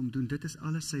God kom doen. Dit is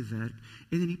alles sy werk.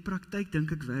 En in die praktyk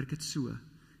dink ek werk dit so.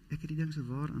 Ek het die ding so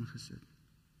waar aangesit.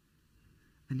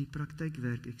 In die praktyk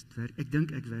werk ek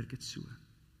dink ek werk dit so.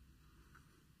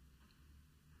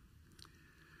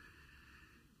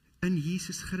 In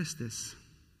Jesus Christus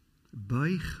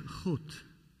buig God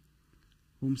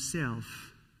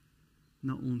homself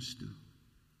na ons toe.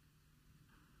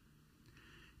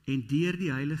 En deur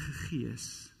die Heilige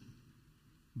Gees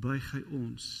buig hy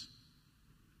ons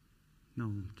na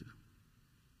hom toe.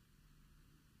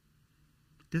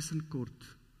 Dis in kort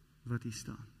wat hier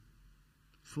staan.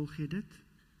 Volg jy dit?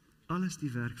 Alles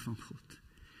die werk van God.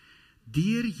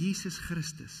 Deur Jesus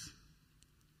Christus,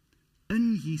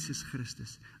 in Jesus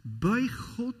Christus, buig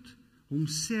God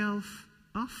homself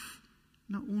af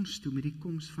na ons toe met die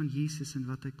koms van Jesus en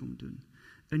wat hy kom doen.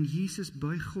 In Jesus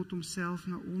buig God homself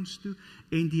na ons toe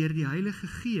en deur die Heilige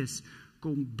Gees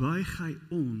kom buig hy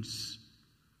ons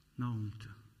na hom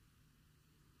toe.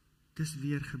 Dis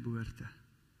weergeboorte,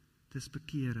 dis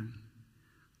bekering,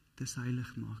 dis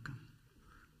heiligmaking.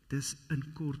 Dis in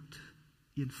kort,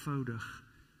 eenvoudig,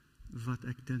 wat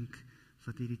ek dink,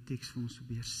 wat hierdie teks vir ons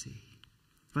probeer sê.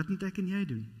 Wat moet ek en jy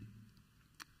doen?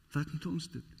 Wat moet ons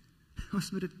doen?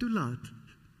 Ons moet dit toelaat.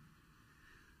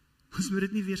 Ons moet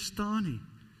dit nie weerstaan nie.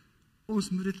 Ons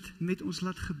moet dit met ons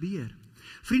laat gebeur.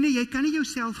 Vriende, jy kan nie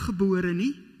jouself gebore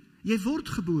nie. Jy word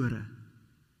gebore.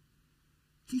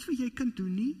 Dis wat jy kan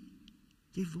doen nie.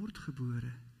 Jy word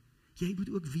gebore. Jy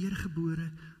moet ook weer gebore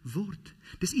word.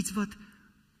 Dis iets wat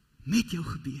met jou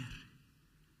gebeur.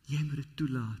 Jy moet dit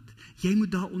toelaat. Jy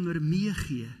moet daaronder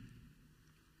meegee.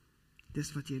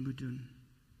 Dis wat jy moet doen.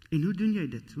 En hoe doen jy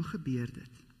dit? Hoe gebeur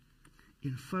dit?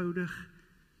 Eenvoudig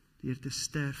deur te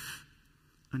sterf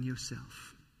aan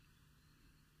jouself.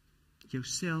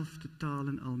 Jouself totaal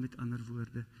en al, met ander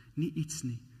woorde. Nie iets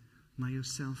nie, maar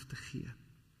jouself te gee.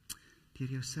 Deur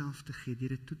jouself te gee, deur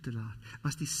dit toe te laat.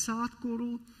 As die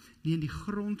saadkorrel nie in die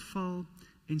grond val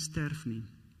en sterf nie,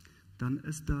 dan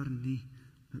is daar nie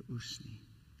 'n oes nie.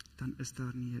 Dan is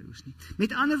daar nie 'n oes nie.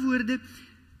 Met ander woorde,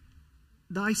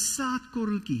 daai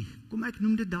saadkorreltjie, kom ek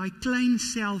noem dit daai klein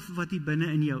self wat hier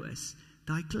binne in jou is.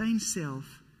 Daai klein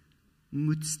self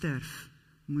moet sterf,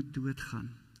 moet doodgaan,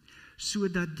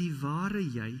 sodat die ware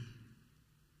jy,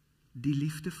 die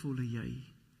liefdevolle jy,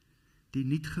 die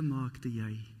nuutgemaakte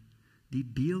jy, die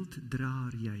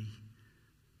beelddraer jy,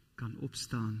 kan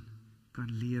opstaan, kan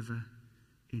lewe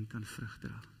en kan vrug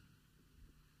dra.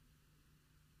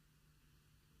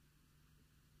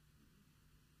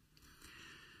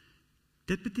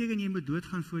 Dit beteken jy moet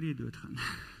doodgaan voor jy doodgaan.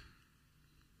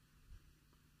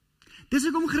 Dis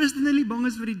hoekom Christene nie bang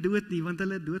is vir die dood nie, want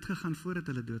hulle het doodgegaan voordat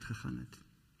hulle doodgegaan het.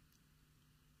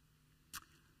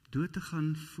 Dood te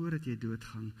gaan voordat jy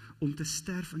doodgaan, om te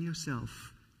sterf aan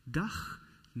jouself, dag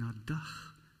na dag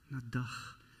na dag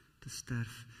te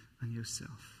sterf aan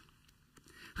jouself.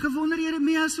 Gewonder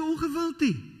Jeremia se ongewild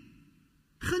nie.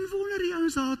 Geen wonder die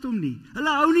ouens haat hom nie.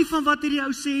 Hulle hou nie van wat hierdie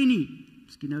ou sê nie.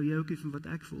 Miskien nou jy ook nie van wat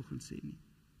ek volgens sê nie.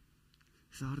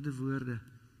 Dis harde woorde.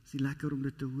 Is nie lekker om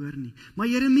dit te hoor nie. Maar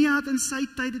Jeremia het in sy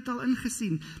tyd dit al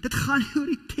ingesien. Dit gaan nie oor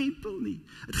die tempel nie.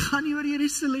 Dit gaan nie oor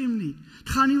Jerusalem nie. Dit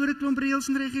gaan nie oor 'n klomp reëls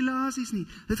en regulasies nie.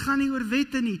 Dit gaan nie oor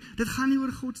wette nie. Dit gaan nie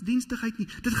oor godsdienstigheid nie.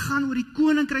 Dit gaan oor die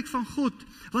koninkryk van God.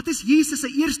 Wat is Jesus se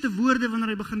eerste woorde wanneer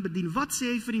hy begin bedien? Wat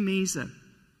sê hy vir die mense?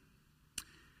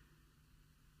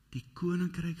 Die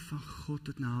koninkryk van God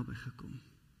het naby gekom.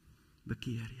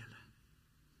 Bekeer julle.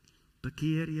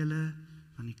 Bekeer julle,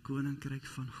 want die koninkryk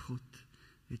van God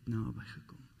het naby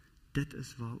gekom. Dit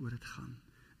is waaroor dit gaan.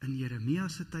 In Jeremia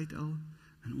se tyd al,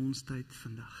 in ons tyd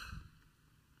vandag.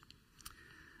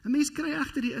 'n Mens kry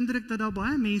egter die indruk dat daar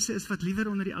baie mense is wat liewer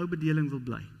onder die ou bedeling wil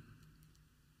bly.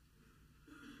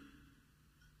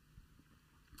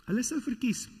 Hulle sou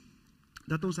verkies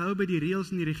dat ons hou by die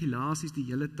reëls en die regulasies die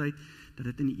hele tyd, dat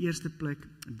dit in die eerste plek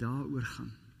daaroor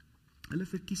gaan. Hulle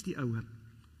verkies die oue.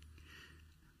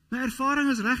 My ervaring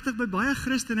is regtig by baie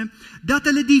Christene, dat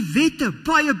hulle die wette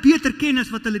baie beter ken as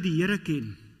wat hulle die Here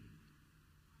ken.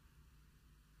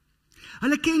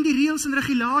 Hulle ken die reëls en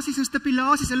regulasies en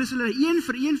stipulasies, hulle sal hulle een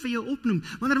vir jou opnoem.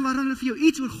 Wanneer hulle vir jou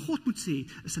iets oor God moet sê,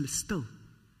 is hulle stil.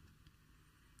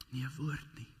 Nie 'n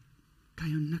woord nie. Kan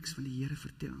jou niks van die Here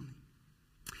vertel nie.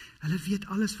 Hulle weet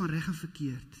alles van reg en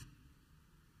verkeerd.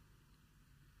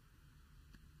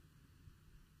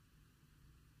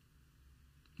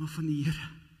 Maar van die Here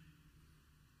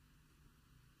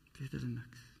weet hulle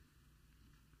niks.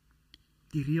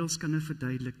 Die reëls kan hulle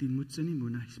verduidelik, die moets en die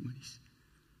moenies.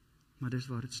 Maar dis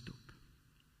waar dit stop.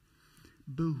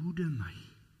 Behoede my.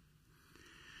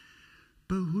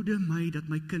 Behoede my dat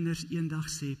my kinders eendag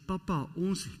sê, Papa,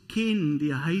 ons ken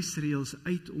die huisreëls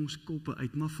uit ons koppe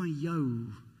uit, maar van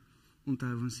jou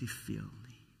onthou ons nie veel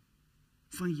nie.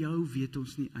 Van jou weet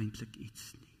ons nie eintlik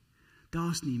iets nie.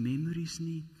 Daar's nie memories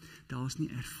nie, daar's nie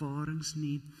ervarings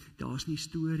nie, daar's nie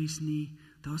stories nie,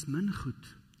 daar's min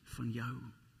goed van jou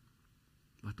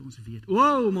wat ons weet.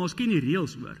 Wow, maar ons ken die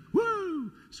reëls hoor.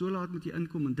 Wow, so laat moet jy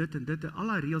inkom en dit,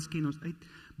 al die reëls ken ons uit.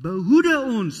 Behoede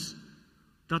ons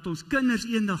dat ons kinders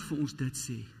eendag vir ons dit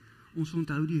sê. Ons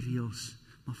onthou die reëls,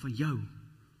 maar van jou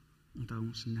onthou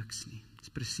ons niks nie. Dit is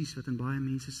presies wat in baie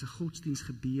mense se godsdiens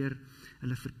gebeur.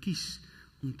 Hulle verkies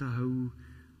om te hou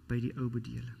by die ou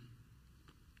bedeling.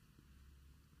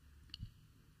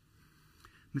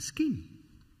 Miskien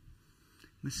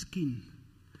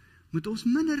moet ons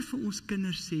minder vir ons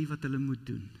kinders sê wat hulle moet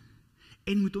doen,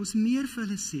 en moet ons meer vir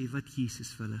hulle sê wat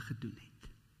Jesus vir hulle gedoen het.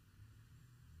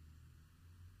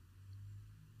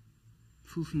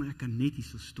 Voel vir my, ek kan net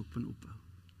hierso stop en ophou.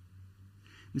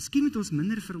 Miskien moet ons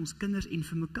minder vir ons kinders en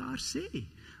vir mekaar sê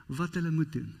wat hulle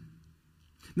moet doen.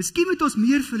 Miskien moet ons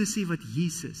meer vir hulle sê wat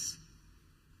Jesus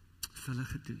vir hulle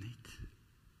gedoen het.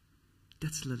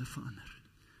 Dit sal hulle verander.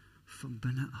 Van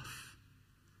binne af.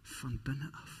 Van binne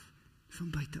af. Van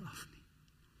buite af nie.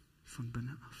 Van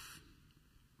binne af.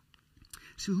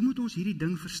 So hoe moet ons hierdie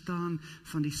ding verstaan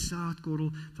van die saadkorrel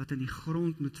wat in die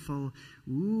grond moet val?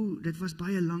 Dit was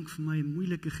baie lank vir my 'n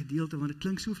moeilike gedeelte, want dit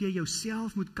klink so of jy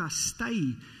jouself moet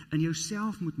kastei, en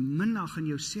jouself moet minag, en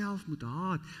jouself moet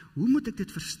haat. Hoe moet ek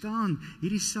dit verstaan?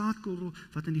 Hierdie saadkorrel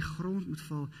wat in die grond moet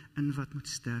val, en wat moet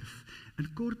sterf.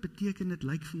 In kort beteken dit,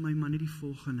 lyk vir my maar net die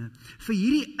volgende. Vir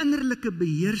hierdie innerlike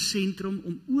beheersentrum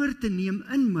om oor te neem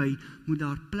in my, moet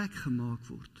daar plek gemaak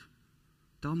word.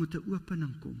 Daar moet 'n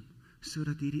opening kom,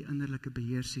 sodat hierdie innerlike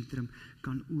beheersentrum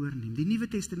kan oorneem. Die Nuwe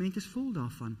Testament is vol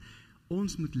daarvan.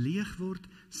 Ons moet leeg word,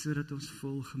 sodat ons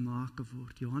vol gemaak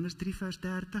word. Johannes 3 vers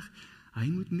 30, hy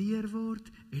moet meer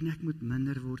word, en ek moet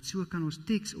minder word. So kan ons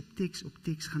teks op teks op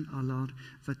teks gaan aanhaal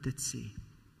wat dit sê.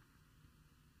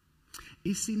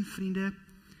 Jy sien vriende,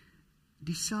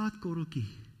 die saadkorreltjie,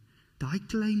 daai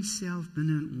klein self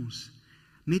binne in ons,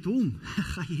 met hom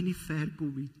gaan jy nie ver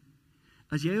kom nie.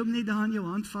 As jy hom net daar in jou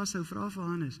hand vashou, vra vir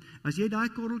Hannes, as jy daai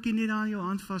korreltjie net daar in jou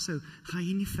hand vashou, gaan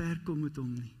jy nie ver kom met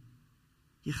hom nie.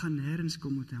 Jy gaan nêrens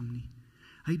kom met hom nie.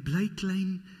 Hy bly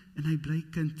klein, en hy bly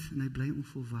kind, en hy bly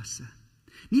onvolwasse.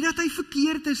 Nie dat hy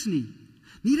verkeerd is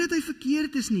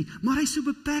nie, maar hy is so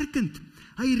beperkend.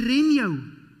 Hy rem jou.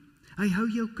 Hy hou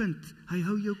jou kind, hy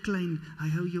hou jou klein, hy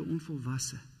hou jou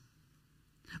onvolwasse.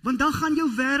 Want dan gaan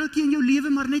jou wêreldjie en jou lewe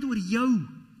maar net oor jou.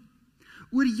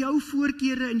 oor jou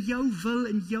voorkeure en jou wil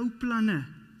en jou planne,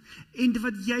 en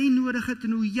wat jy nodig het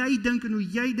en hoe jy dink en hoe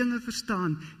jy dinge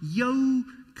verstaan, jou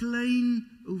klein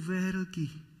ou wêreldjie,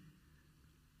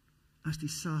 as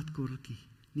die saadkorreltjie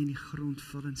nie in die grond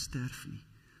val en sterf nie,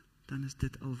 dan is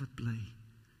dit al wat bly,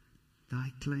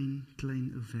 daai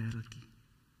klein ou wêreldjie.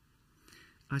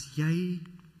 As jy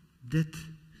dit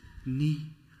nie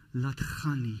laat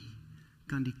gaan nie,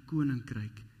 kan die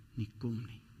koninkryk nie kom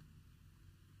nie.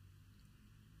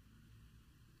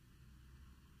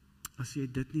 As jy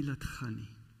dit nie laat gaan nie,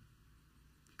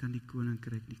 kan die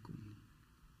koninkryk nie kom nie.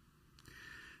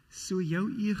 So jou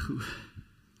ego,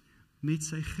 met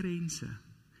sy grense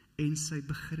en sy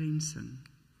begrensing,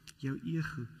 jou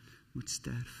ego moet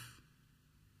sterf.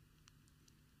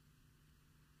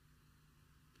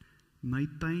 My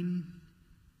pyn,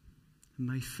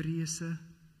 my vrese,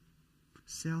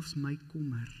 selfs my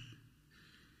kommer,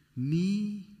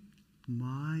 me,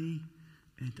 my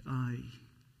and I,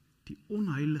 die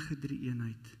onheilige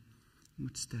drie-eenheid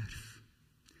moet sterf,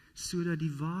 sodat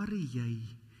die ware jy,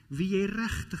 wie jy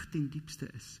regtig ten diepste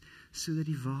is, sodat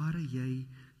die ware jy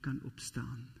kan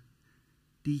opstaan.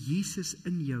 Die Jesus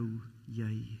in jou,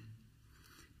 jy,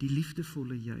 die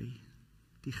liefdevolle jy,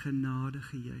 die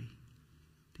genadige jy,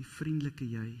 die vriendelike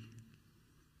jy,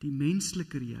 die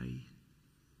mensliker jy,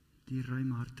 die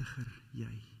ruimhartiger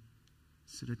jy,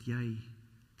 sodat jy,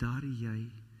 daardie jy,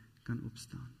 kan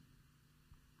opstaan.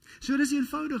 So dis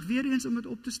eenvoudig, weer eens om dit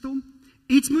op te stom,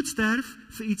 iets moet sterf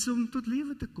vir iets om tot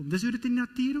lewe te kom. Dis hoe dit in die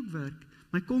natuur ook werk.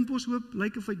 My komposhoop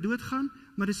lyk of hy doodgaan,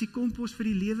 maar dis die kompos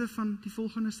vir die lewe van die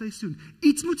volgende seisoen.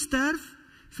 Iets moet sterf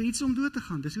vir iets om dood te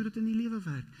gaan. Dis hoe dit in die lewe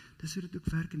werk. Dis hoe dit ook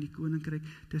werk in die koninkryk.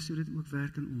 Dis hoe dit ook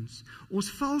werk in ons.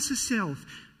 Ons valse self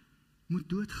moet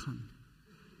doodgaan.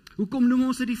 Hoekom noem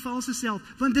ons dit die valse self?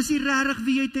 Want dis nie regtig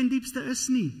wie jy ten diepste is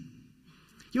nie.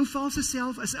 Jou valse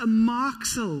self is 'n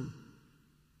maaksel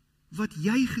wat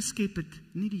jy geskep het,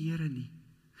 nie die Here nie.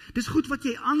 Dis goed wat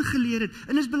jy aangeleer het,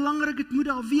 en is belangrik, dit moet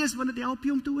daar wees, want dit help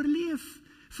jy om te oorleef.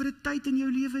 Vir 'n tyd in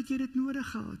jou lewe het jy dit nodig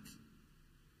gehad.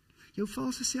 Jou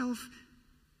valse self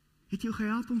het jou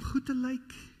gehelp om goed te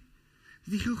lyk,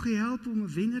 het jou gehelp om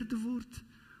 'n wenner te word,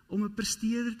 om 'n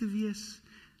presteerder te wees,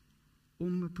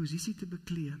 om 'n posisie te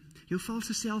beklee. Jou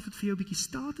valse self het vir jou 'n bietjie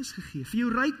status gegee, vir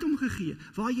jou rykdom gegee,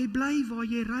 waar jy bly, waar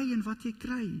jy ry en wat jy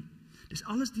kry. Dis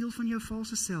alles deel van jou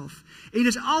valse self. En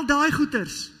dis al daai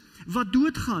goeters wat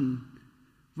doodgaan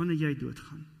wanneer jy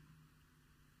doodgaan.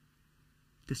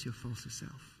 Dis jou valse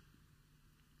self.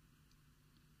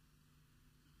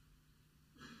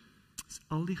 Dis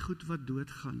al die goed wat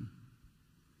doodgaan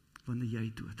wanneer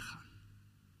jy doodgaan.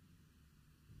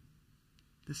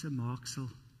 Dis 'n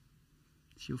maaksel.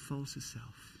 Dis jou valse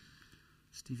self.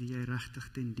 Dis die wie jy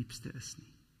regtig ten diepste is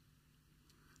nie.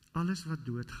 Alles wat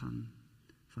doodgaan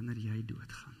wanneer jy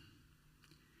doodgaan.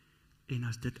 En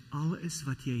as dit al is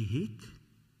wat jy het,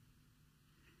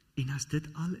 en as dit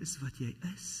al is wat jy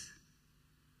is,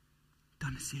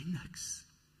 dan is jy niks.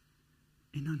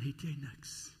 En dan het jy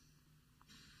niks.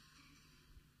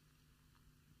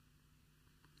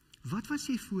 Wat was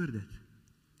jy voor dit?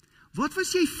 Wat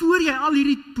was jy voor jy al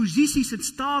hierdie posisies en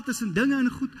status en dinge en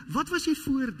goed? Wat was jy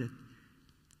voor dit?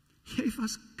 Jy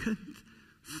was kind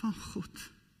van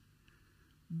God.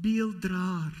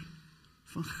 Beelddraer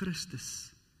van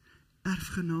Christus,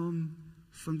 erfgenaam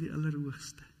van die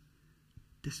Allerhoogste.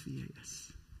 Dis wie jy is.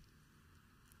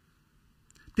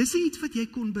 Dis nie iets wat jy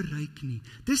kon bereik nie.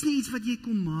 Dis nie iets wat jy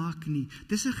kon maak nie.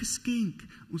 Dis 'n geskenk.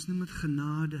 Ons noem dit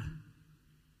genade.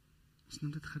 Ons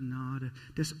noem dit genade.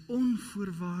 Dis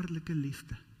onvoorwaardelike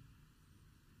liefde.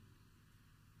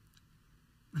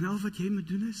 En al wat jy moet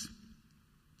doen is,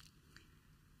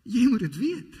 jy moet dit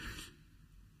weet.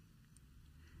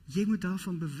 Jy moet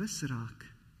daarvan bewus raak.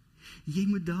 Jy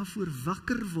moet daarvoor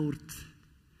wakker word.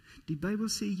 Die Bybel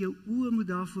sê jou oë moet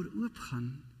daarvoor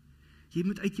oopgaan. Jy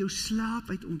moet uit jou slaap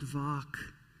uit ontwaak.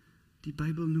 Die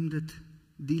Bybel noem dit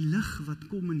die lig wat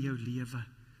kom in jou lewe.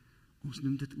 Ons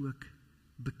noem dit ook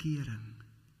bekering.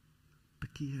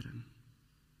 Bekering.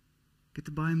 Ek het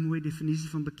 'n baie mooi definisie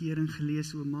van bekering gelees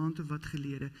so 'n maand of wat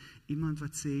gelede. Iemand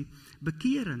wat sê,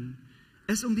 bekering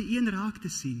is om die een raak te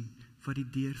sien wat die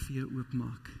deur vir jou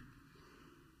oopmaak.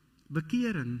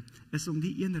 Bekering is om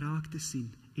die een raak te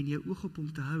sien en jou oog op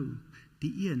hom te hou,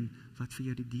 die een wat vir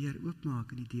jou die deur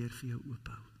oopmaak en die deur vir jou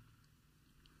oophou.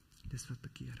 Dis wat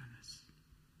bekering is.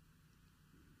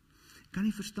 Ek kan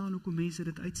nie verstaan hoekom mense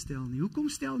dit uitstel nie. Hoekom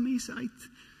stel mense uit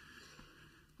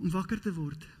om wakker te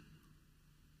word?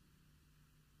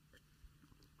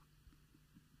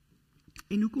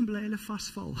 En hoekom bly hulle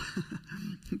vasval?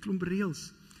 'n klomp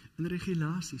reëls. en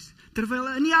regulasies.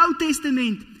 Terwyl in die Ou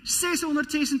Testament,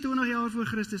 626 jaar voor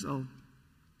Christus al,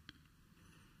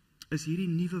 is hierdie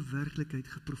nuwe werklikheid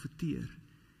geprofeteer,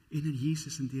 en in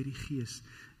Jesus en deur die Gees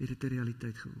het dit 'n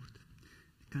realiteit geword.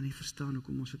 Ek kan nie verstaan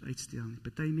hoekom ons dit uitstel nie.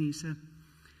 Party mense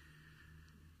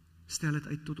stel dit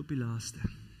uit tot op die laaste.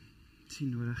 Dit is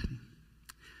nie nodig nie.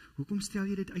 Hoekom stel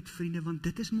jy dit uit, vriende? Want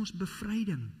dit is mos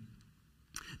bevryding.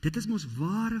 Dit is mos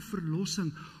ware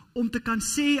verlossing, om te kan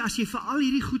sê, as jy vir al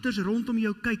hierdie goeders rondom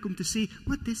jou kyk, om te sê,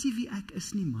 maar dis nie wie ek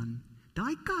is nie, man.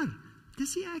 Daai kar,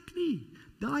 dis nie ek nie.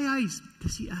 Daai huis,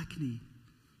 dis nie ek nie.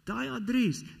 Daai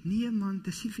adres, nee man,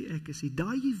 dis nie wie ek is nie.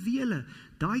 Daai juwele,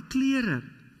 daai klere,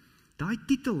 daai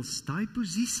titels, daai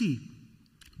posisie,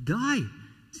 daai,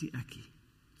 dis nie ek nie.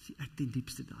 Dis nie ek ten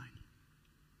diepste daai nie.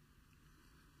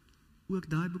 Ook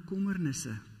daai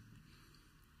bekommernisse,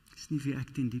 is nie wie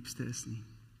ek ten diepste is nie.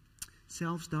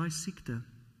 Selfs daai siekte,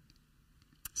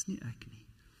 is nie ek nie.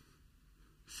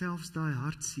 Selfs daai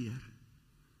hartseer,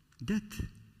 dit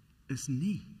is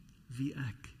nie wie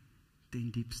ek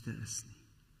ten diepste is nie.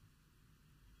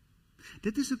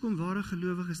 Dit is hoekom ware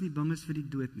gelowiges nie bang is vir die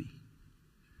dood nie.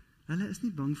 Hulle is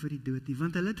nie bang vir die dood nie,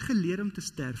 want hulle het geleer om te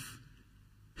sterf.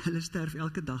 Hulle sterf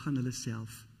elke dag aan hulle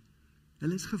self.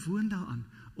 Hulle is gewoond daaraan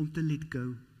om te let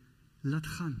go. Laat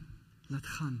gaan.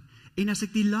 En as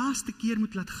ek die laaste keer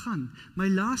moet laat gaan, my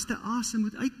laaste asem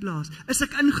moet uitblaas, is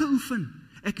ek ingeoefen.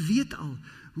 Ek weet al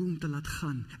hoe om te laat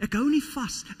gaan. Ek hou nie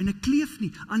vas en ek kleef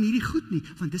nie aan hierdie goed nie,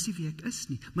 want dis nie wie ek is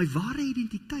nie. My ware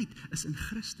identiteit is in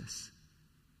Christus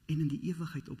en in die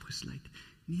ewigheid opgesluit,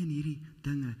 nie in hierdie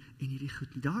dinge en hierdie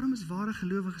goed nie. Daarom is ware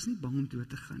gelowiges nie bang om dood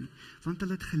te gaan nie, want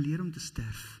hulle het geleer om te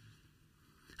sterf.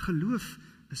 Geloof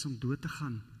is om dood te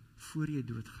gaan voor jy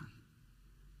doodgaan.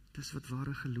 Dis wat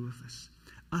ware geloof is.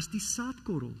 As die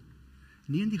saadkorrel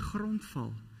nie in die grond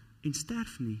val en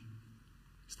sterf nie,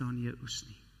 staan nie 'n oes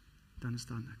nie. Dan is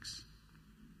daar niks.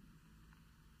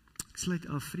 Ek sluit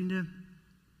af, vriende.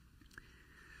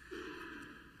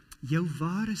 Jou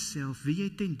ware self, wie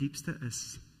jy ten diepste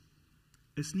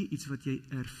is nie iets wat jy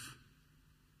erf.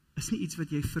 Is nie iets wat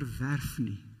jy verwerf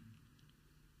nie.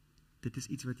 Dit is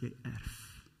iets wat jy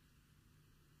erf.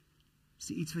 Dit is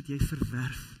nie iets wat jy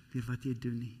verwerf deur wat jy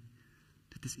doen nie.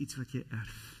 Dit is iets wat jy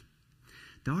erf.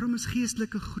 Daarom is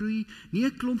geestelike groei nie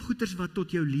 'n klomp goeders wat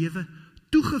tot jou lewe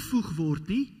toegevoeg word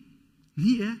nie.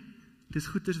 Nee, dit is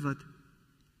goeders wat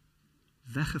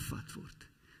weggevat word.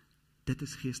 Dit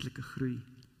is geestelike groei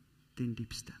ten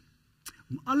diepste.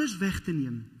 Om alles weg te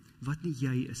neem wat nie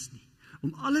jy is nie.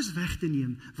 Om alles weg te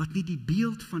neem wat nie die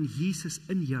beeld van Jesus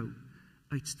in jou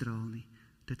uitstraal nie.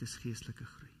 Dit is geestelike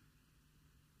groei.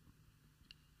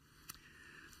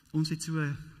 Ons het so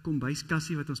 'n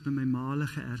kombuiskassie wat ons by my maale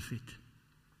geërf het.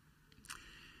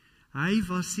 Hy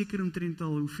was seker omtrent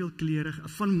al hoeveel klere,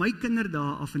 van my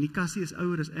kinderdae af, en die kassie is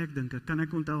ouer as ek dink, kan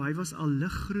ek onthou, hy was al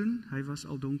liggroen, hy was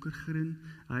al donkergroen,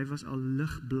 hy was al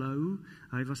ligblou,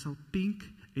 hy was al pink,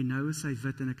 en nou is hy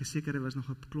wit, en ek is seker, hy was nog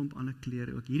 'n klomp ander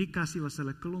klere ook. Hierdie kassie was al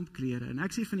 'n klomp klere, en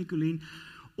ek sê van die Colleen,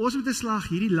 ons moet 'n slag,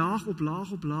 hierdie laag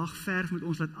op laag verf, moet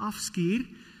ons laat afskuur,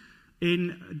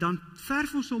 en dan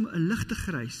verf ons hom 'n ligte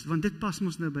grys, want dit pas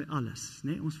ons nou by alles,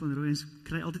 né? Ons van Rooyens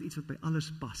kry altyd iets wat by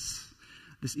alles pas.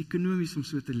 Dis ekonomies om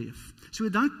so te leef. So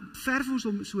dan verf ons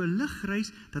hom so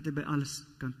liggrys dat hy by alles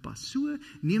kan pas. So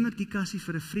neem ek die kassie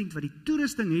vir 'n vriend wat die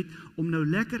toerusting het om nou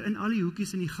lekker in al die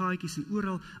hoekies en die gaatjies en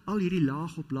oral al hierdie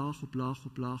laag op laag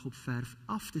op verf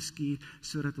af te skuur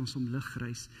sodat ons hom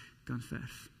liggrys kan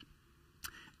verf.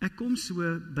 Ek kom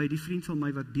so by die vriend van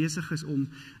my wat besig is om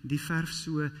die verf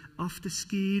so af te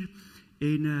skuur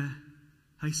en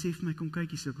hy sê vir my, kom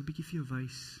kyk hier, ek wil 'n bietjie vir jou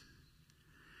wys.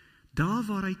 Daar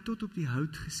waar hy tot op die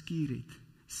hout geskuur het,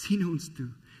 sien ons toe,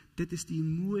 dit is die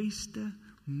mooiste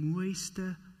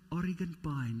Oregon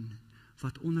pine,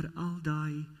 wat onder al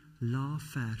daai laag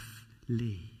verf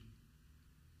lê.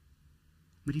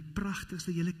 Met die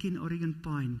pragtigste, julle ken Oregon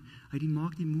pine, hy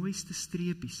maak die mooiste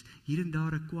streepies, hier en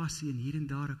daar 'n kwassie en hier en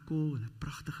daar 'n kol en 'n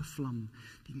pragtige vlam,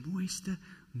 die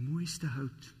mooiste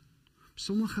hout. Op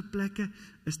sommige plekke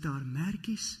is daar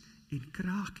merkies en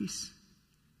kraakies,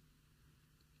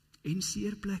 en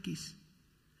seerplekkies,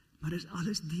 maar dis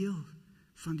alles deel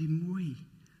van die mooi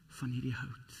van hierdie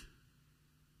hout.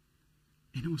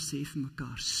 En ons sê vir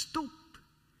mekaar, stop,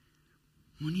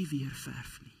 moenie weer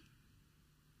verf nie.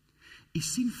 U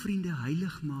sien, vriende,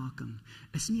 heiligmaking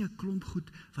is nie 'n klomp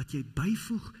goed wat jy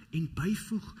byvoeg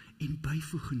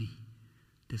nie.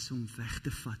 Dis om weg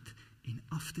te vat en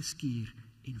af te skuur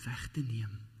en weg te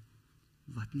neem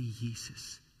wat nie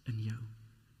Jesus in jou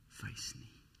wys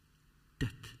nie.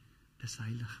 Dit is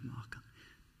heiligmaking.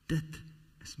 Dit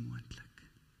is moontlik.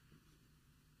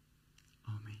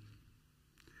 Amen.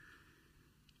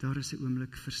 Daar is 'n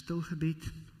oomblik vir stil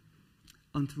gebed.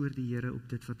 Antwoord die Here op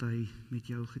dit wat hy met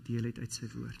jou gedeel het uit sy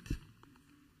woord.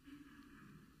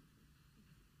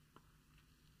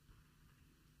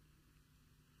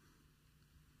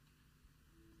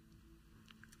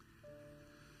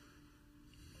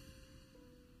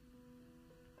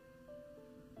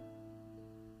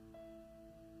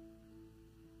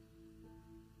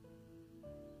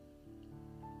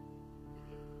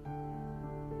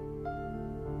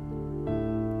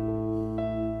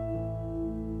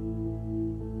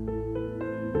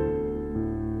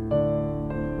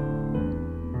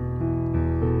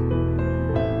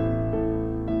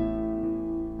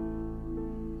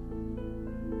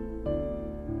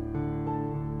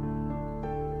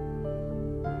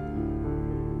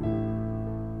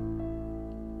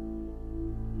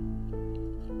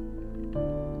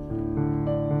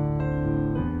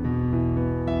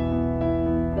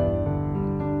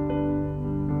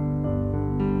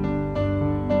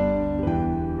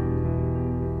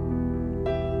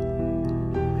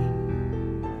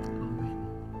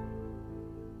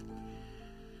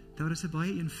 Daar is 'n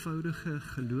baie eenvoudige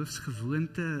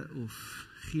geloofsgewoonte of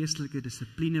geestelike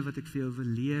dissipline wat ek vir jou wil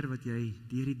leer, wat jy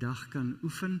deur die dag kan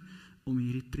oefen om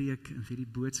hierdie preek en hierdie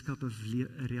boodskap 'n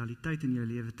realiteit in jou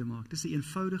lewe te maak. Dis 'n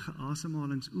eenvoudige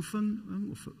asemhalingsoefening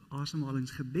of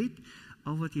asemhalingsgebed.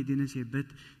 Al wat jy doen is jy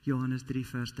bid Johannes 3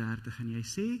 vers 30 en jy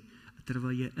sê,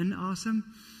 terwyl jy inasem,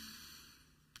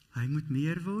 hy moet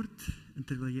meer word, en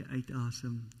terwyl jy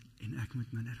uitasem, en ek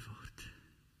moet minder word.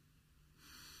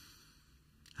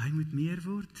 Hy moet meer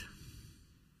word,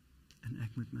 en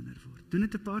ek moet minder word. Doen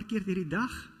dit 'n paar keer hierdie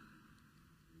dag.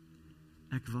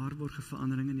 Ek waarborg 'n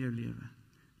verandering in jou lewe,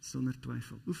 sonder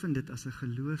twyfel. Oefen dit as 'n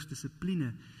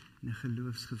geloofsdissipline en 'n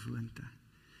geloofsgewoonte.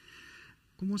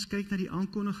 Kom ons kyk na die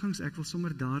aankondigings. Ek wil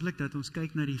sommer dadelik dat ons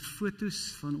kyk na die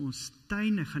fotos van ons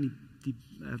tuin. Ek gaan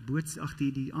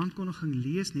die aankondiging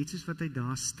lees, net soos wat hy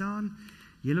daar staan,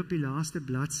 heel op die laaste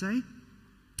bladsy.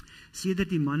 Sedert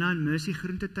die Manna and Mercy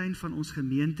groentetuin van ons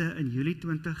gemeente in Julie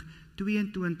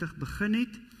 2022 begin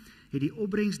het die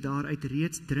opbrengs daaruit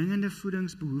reeds dringende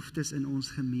voedingsbehoeftes in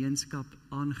ons gemeenskap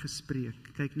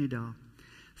aangespreek. Kyk net daar.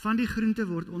 Van die groente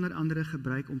word onder andere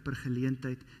gebruik om per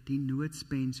geleentheid die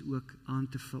noodspens ook aan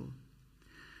te vul.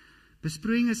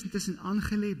 Besproeiing is intussen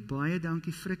aangelê. Baie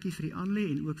dankie Frikkie vir die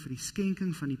aanlê en ook vir die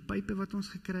skenking van die pype wat ons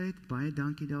gekry het. Baie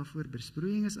dankie daarvoor.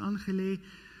 Besproeiing is aangelê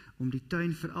om die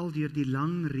tuin veral deur die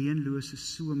lang reënlose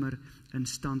somer in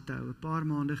stand te hou. 'n Paar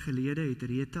maande gelede het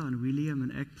Rita en William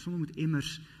en ek sommer met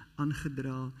emmers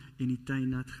aangedra en die tuin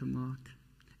nat gemaak.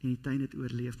 En die tuin het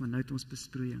oorleef, maar nou het ons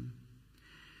besproeiing.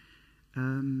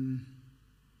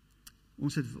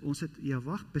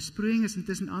 Besproeiing is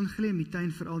intussen aangelê om die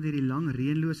tuin veral deur die lang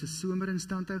reënlose somer in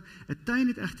stand te hou. 'n Tuin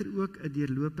het egter ook 'n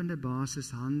deurlopende basis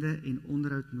hande en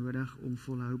onderhoud nodig om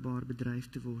volhoubaar bedryf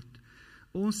te word.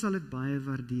 Ons sal dit baie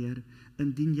waardeer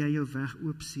indien jy jou weg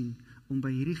oop sien om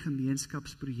by hierdie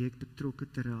gemeenskapsprojek betrokke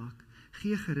te raak.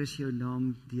 Gee gerus jou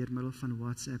naam deur middel van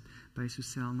WhatsApp by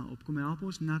Suselna op. Kom help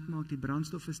ons nat maak, die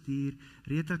brandstof is duur.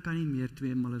 Rita kan nie meer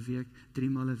 2 maal 'n week, 3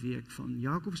 maal 'n week van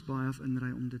Jakobsbaai af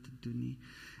inry om dit te doen nie.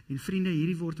 En vriende,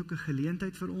 hierdie word ook 'n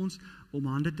geleentheid vir ons om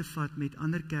hande te vat met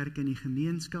ander kerke in die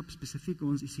gemeenskap, spesifiek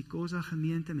ons isiXhosa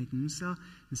gemeente met Musa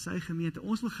en sy gemeente.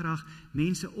 Ons wil graag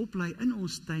mense oplei in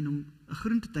ons tuin om 'n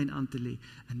groentetuin aan te lê.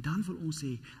 En dan wil ons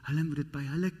sê, hulle moet dit by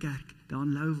hulle kerk, daar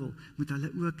in Louwel, moet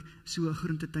hulle ook so 'n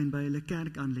groentetuin by hulle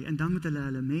kerk aan lê. En dan moet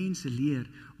hulle mense leer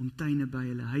om tuine by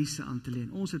hulle huise aan te lê.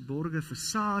 En ons het borge vir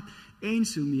saad en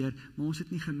so meer, maar ons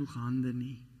het nie genoeg hande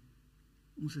nie.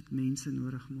 Ons het mense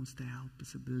nodig om ons te help,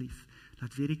 asseblief.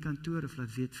 Laat weet die kantoor of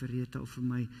laat weet vir Rita of vir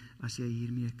my as jy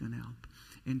hiermee kan help.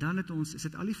 En dan het ons, is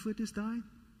dit al die foto's daai?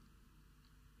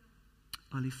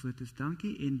 Al die foto's,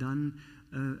 dankie. En dan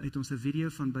het ons 'n video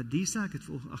van Badisa. Ek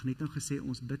het net nou gesê,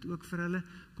 ons bid ook vir hulle.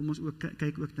 Kom ons ook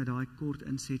kyk ook na daai kort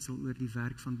insetsel oor die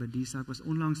werk van Badisa. Ek was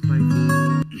onlangs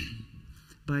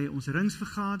by ons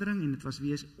ringsvergadering en dit was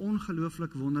weer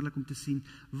ongelooflik wonderlik om te sien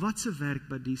wat se werk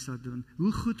Badisa doen,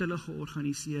 hoe goed hulle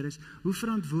georganiseer is, hoe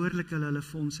verantwoordelik hulle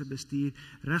fondse bestuur.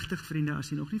 Regtig vriende, as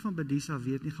jy nog nie van Badisa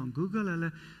weet nie, gaan Google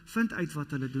hulle, vind uit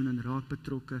wat hulle doen en raak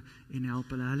betrokke en help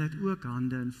hulle. Hulle het ook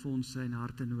hande en fondse en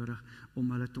harte nodig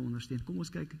om hulle te ondersteun. Kom ons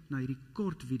kyk na hierdie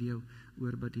kort video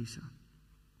oor Badisa.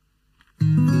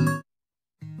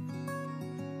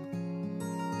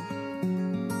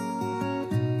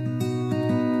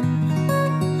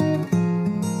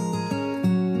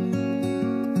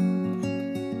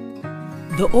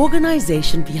 The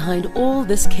organization behind all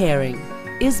this caring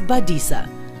is Badisa,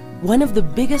 one of the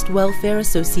biggest welfare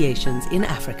associations in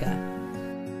Africa.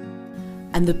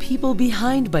 And the people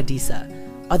behind Badisa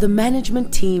are the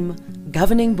management team,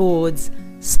 governing boards,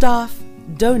 staff,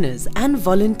 donors, and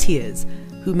volunteers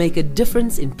who make a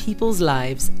difference in people's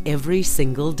lives every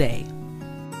single day.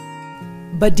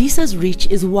 Badisa's reach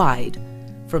is wide,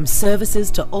 from services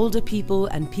to older people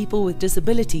and people with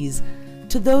disabilities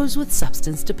to those with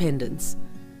substance dependence.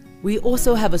 We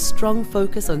also have a strong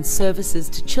focus on services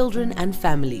to children and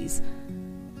families.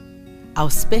 Our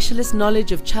specialist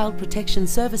knowledge of child protection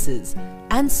services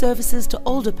and services to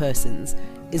older persons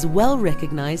is well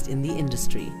recognized in the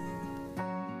industry.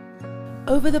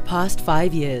 Over the past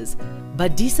 5 years,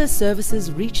 Badisa's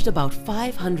services reached about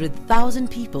 500,000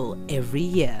 people every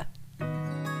year.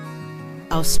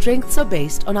 Our strengths are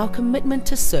based on our commitment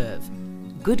to serve,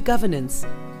 good governance,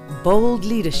 bold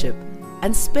leadership,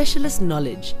 and specialist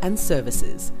knowledge and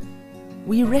services.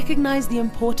 We recognize the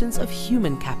importance of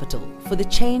human capital for the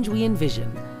change we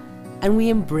envision, and we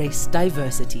embrace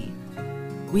diversity.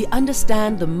 We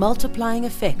understand the multiplying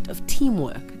effect of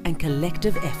teamwork and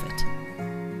collective effort.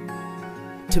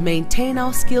 To maintain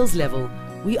our skills level,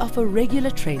 we offer regular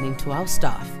training to our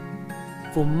staff.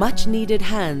 For much needed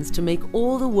hands to make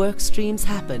all the work streams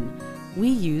happen, we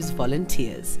use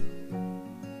volunteers.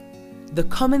 The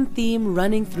common theme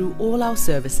running through all our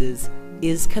services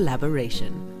is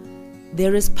collaboration.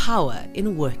 There is power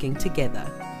in working together.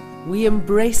 We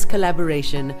embrace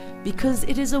collaboration because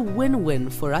it is a win-win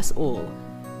for us all,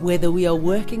 whether we are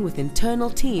working with internal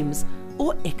teams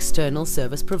or external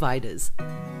service providers.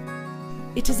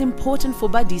 It is important for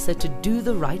Badisa to do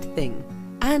the right thing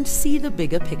and see the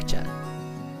bigger picture.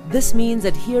 This means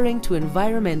adhering to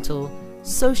environmental,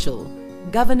 social,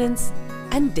 governance,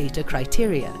 and data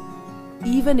criteria,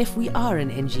 even if we are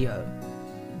an NGO.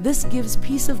 This gives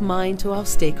peace of mind to our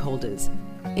stakeholders,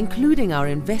 including our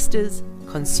investors,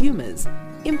 consumers,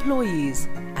 employees,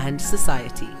 and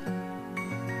society.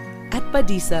 At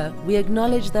Badisa, we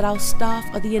acknowledge that our staff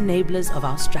are the enablers of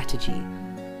our strategy.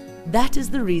 That is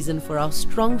the reason for our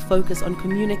strong focus on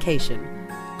communication,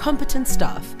 competent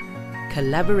staff,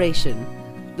 collaboration,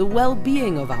 the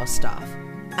well-being of our staff,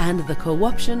 and the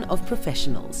co-option of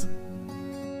professionals.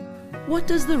 What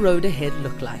does the road ahead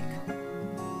look like?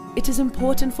 It is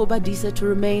important for Badisa to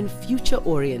remain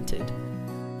future-oriented.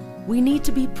 We need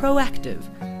to be proactive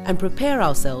and prepare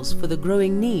ourselves for the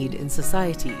growing need in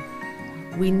society.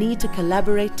 We need to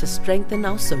collaborate to strengthen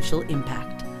our social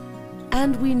impact.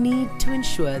 And we need to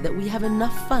ensure that we have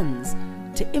enough funds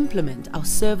to implement our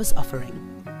service offering.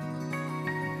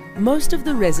 Most of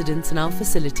the residents in our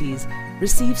facilities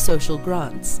receive social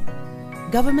grants.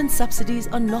 Government subsidies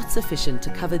are not sufficient to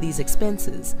cover these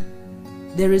expenses.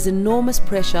 There is enormous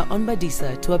pressure on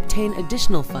Badisa to obtain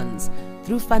additional funds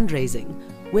through fundraising,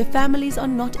 where families are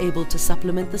not able to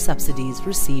supplement the subsidies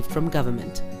received from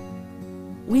government.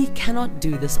 We cannot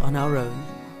do this on our own.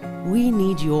 We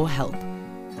need your help.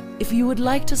 If you would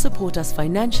like to support us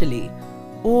financially,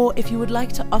 or if you would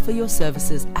like to offer your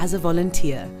services as a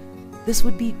volunteer, this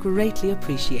would be greatly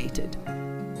appreciated.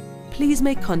 Please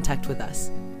make contact with us.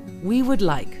 We would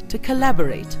like to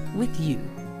collaborate with you.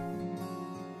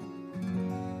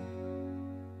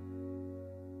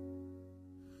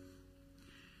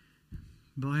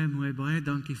 Baie mooi, baie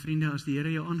dankie vriende, as die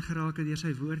Here jou aangeraak het deur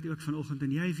sy woord ook vanoggend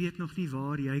en jy weet nog nie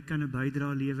waar jy kan 'n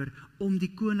bydrae lewer om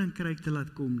die koninkryk te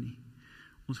laat kom nie.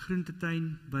 Ons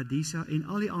groentetuin, Badisa en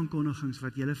al die aankondigings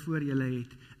wat julle voor julle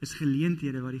het, is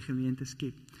geleenthede wat die gemeente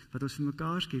skep, wat ons vir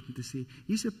mekaar skep om te sê,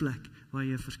 hier's 'n plek waar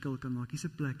jy 'n verskil kan maak, hier's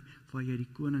 'n plek waar jy die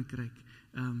koninkryk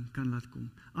kan laat kom.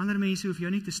 Ander mense hoef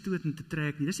jou nie te stoot en te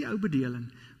trek nie, dis die ou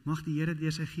bedeling. Mag die Here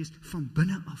deur sy gees van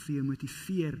binne af vir jou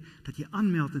motiveer, dat jy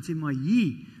aanmeld en sê, maar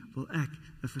hier wil ek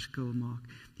 'n verskil maak.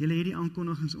 Julle het die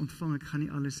aankondigings ontvang, ek gaan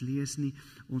nie alles lees nie.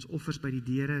 Ons offers by die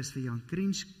deure is vir Jan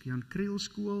Kriel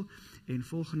skool en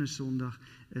volgende Sondag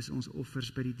is ons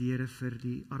offers by die deure vir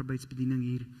die arbeidsbediening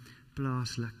hier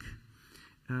plaaslik.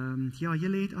 Ja,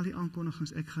 julle het al die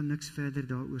aankondigings, ek gaan niks verder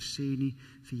daaroor sê nie.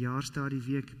 Verjaarsdag die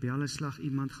week, bel 'n slag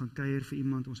iemand, gaan kuier vir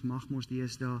iemand, ons mag mos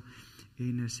deesdae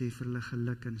en sê vir hulle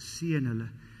geluk en seën hulle,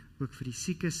 ook vir die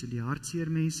siekes en die hartseer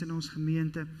mense in ons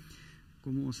gemeente.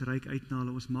 Kom ons reik uit na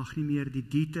hulle, ons mag nie meer die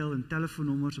detail en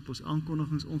telefoonnommers op ons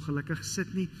aankondigings ongelukkig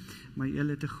sit nie, maar julle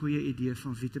het 'n goeie idee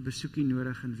van wie te besoekie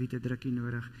nodig en wie te drukkie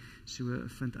nodig, so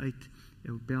vind uit,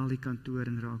 bel die kantoor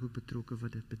en raak ook betrokke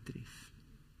wat dit betref.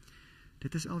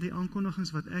 Dit is al die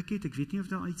aankondigings wat ek het, ek weet nie of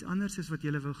daar iets anders is wat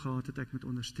julle wou gehad het, ek moet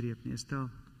onderstreep nie, is daar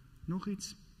nog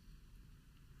iets?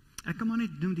 Ek kan maar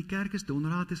net noem, die kerk is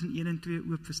donderdag tussen 1 en 2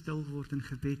 oop vir stil word en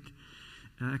gebed.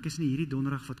 Ek is nie hierdie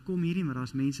donderdag wat kom hierdie, maar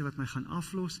daar's mense wat my gaan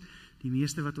aflos. Die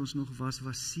meeste wat ons nog was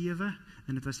 7,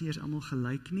 en dit was nie eers almal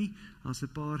gelyk nie. Daar's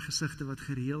 'n paar gesigte wat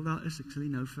gereël daar is, ek sal nie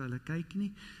nou vir hulle kyk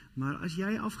nie. Maar as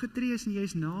jy afgetree is en jy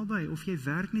is naby, of jy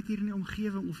werk net hier in die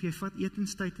omgewing, of jy vat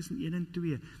etenstyd tussen 1 en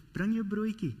 2, bring jou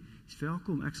broodjie, is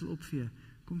welkom, ek sal opvee.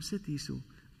 Kom sit hierso,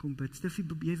 kom bid. Stiffie,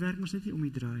 jy werk mos net nie om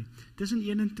die draai. Tussen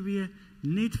 1 en 2,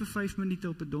 net vir 5 minute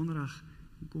op 'n donderdag,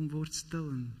 kom word stil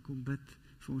en kom bid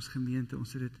vir ons gemeente,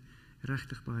 ons het dit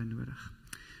regtig baie nodig.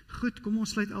 Goed, kom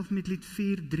ons sluit af met lied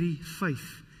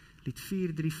 435. Lied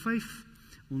 435,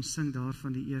 ons sing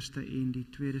daarvan die eerste en die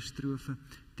tweede strofe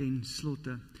ten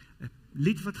slotte. 'n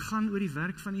Lied wat gaan oor die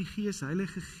werk van die Gees,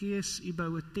 Heilige Gees, u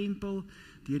bou 'n tempel,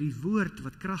 deur die woord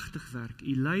wat kragtig werk.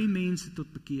 U lei mense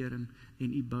tot bekering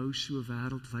en u bou so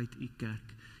wêreldwyd u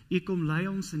kerk. U kom lei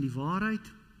ons in die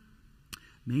waarheid.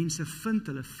 Mense vind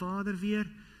hulle Vader weer,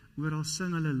 oral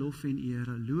sing hulle lof en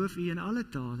ere. Loof u in alle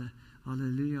tale.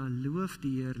 Halleluja, loof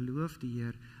die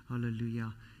Heer,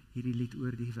 halleluja. Hierdie lied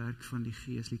oor die werk van die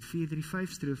Gees. Lied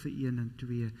 435, strofe 1 en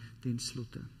 2 ten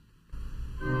slotte.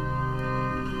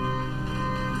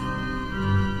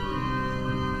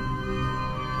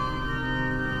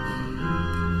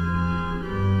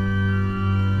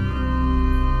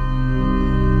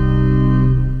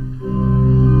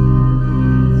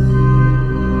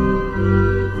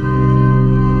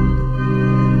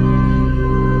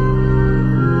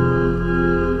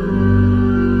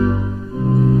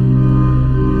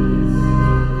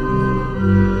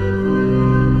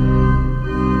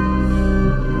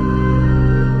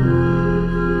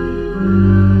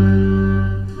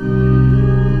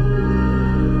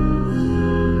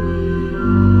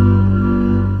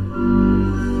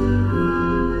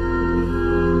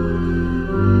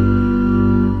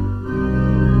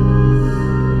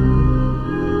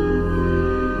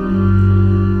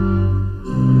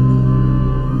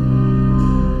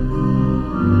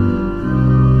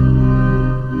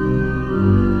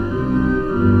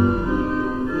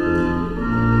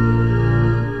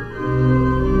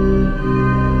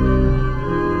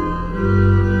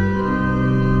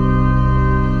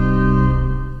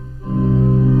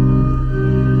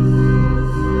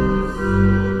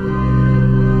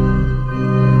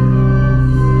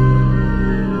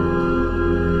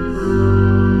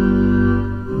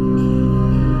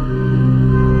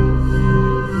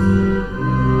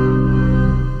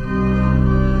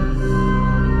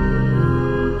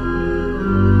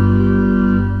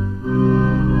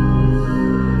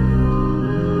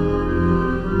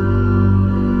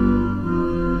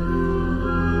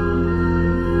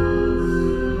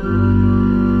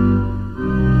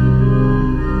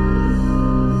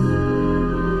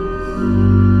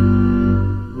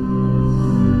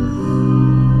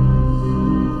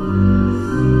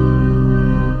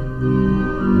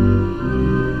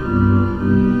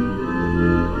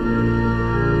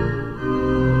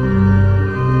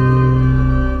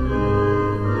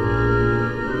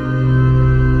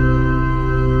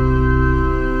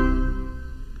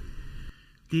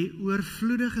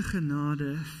 Oorvloedige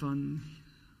genade van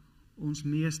ons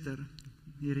Meester,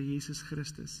 Here Jesus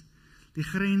Christus, die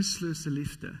grenslose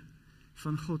liefde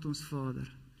van God ons Vader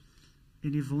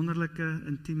en die wonderlike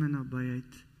intieme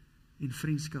nabyheid en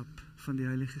vriendskap van die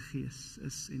Heilige Gees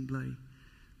is en bly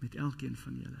met elkeen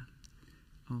van julle.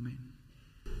 Amen.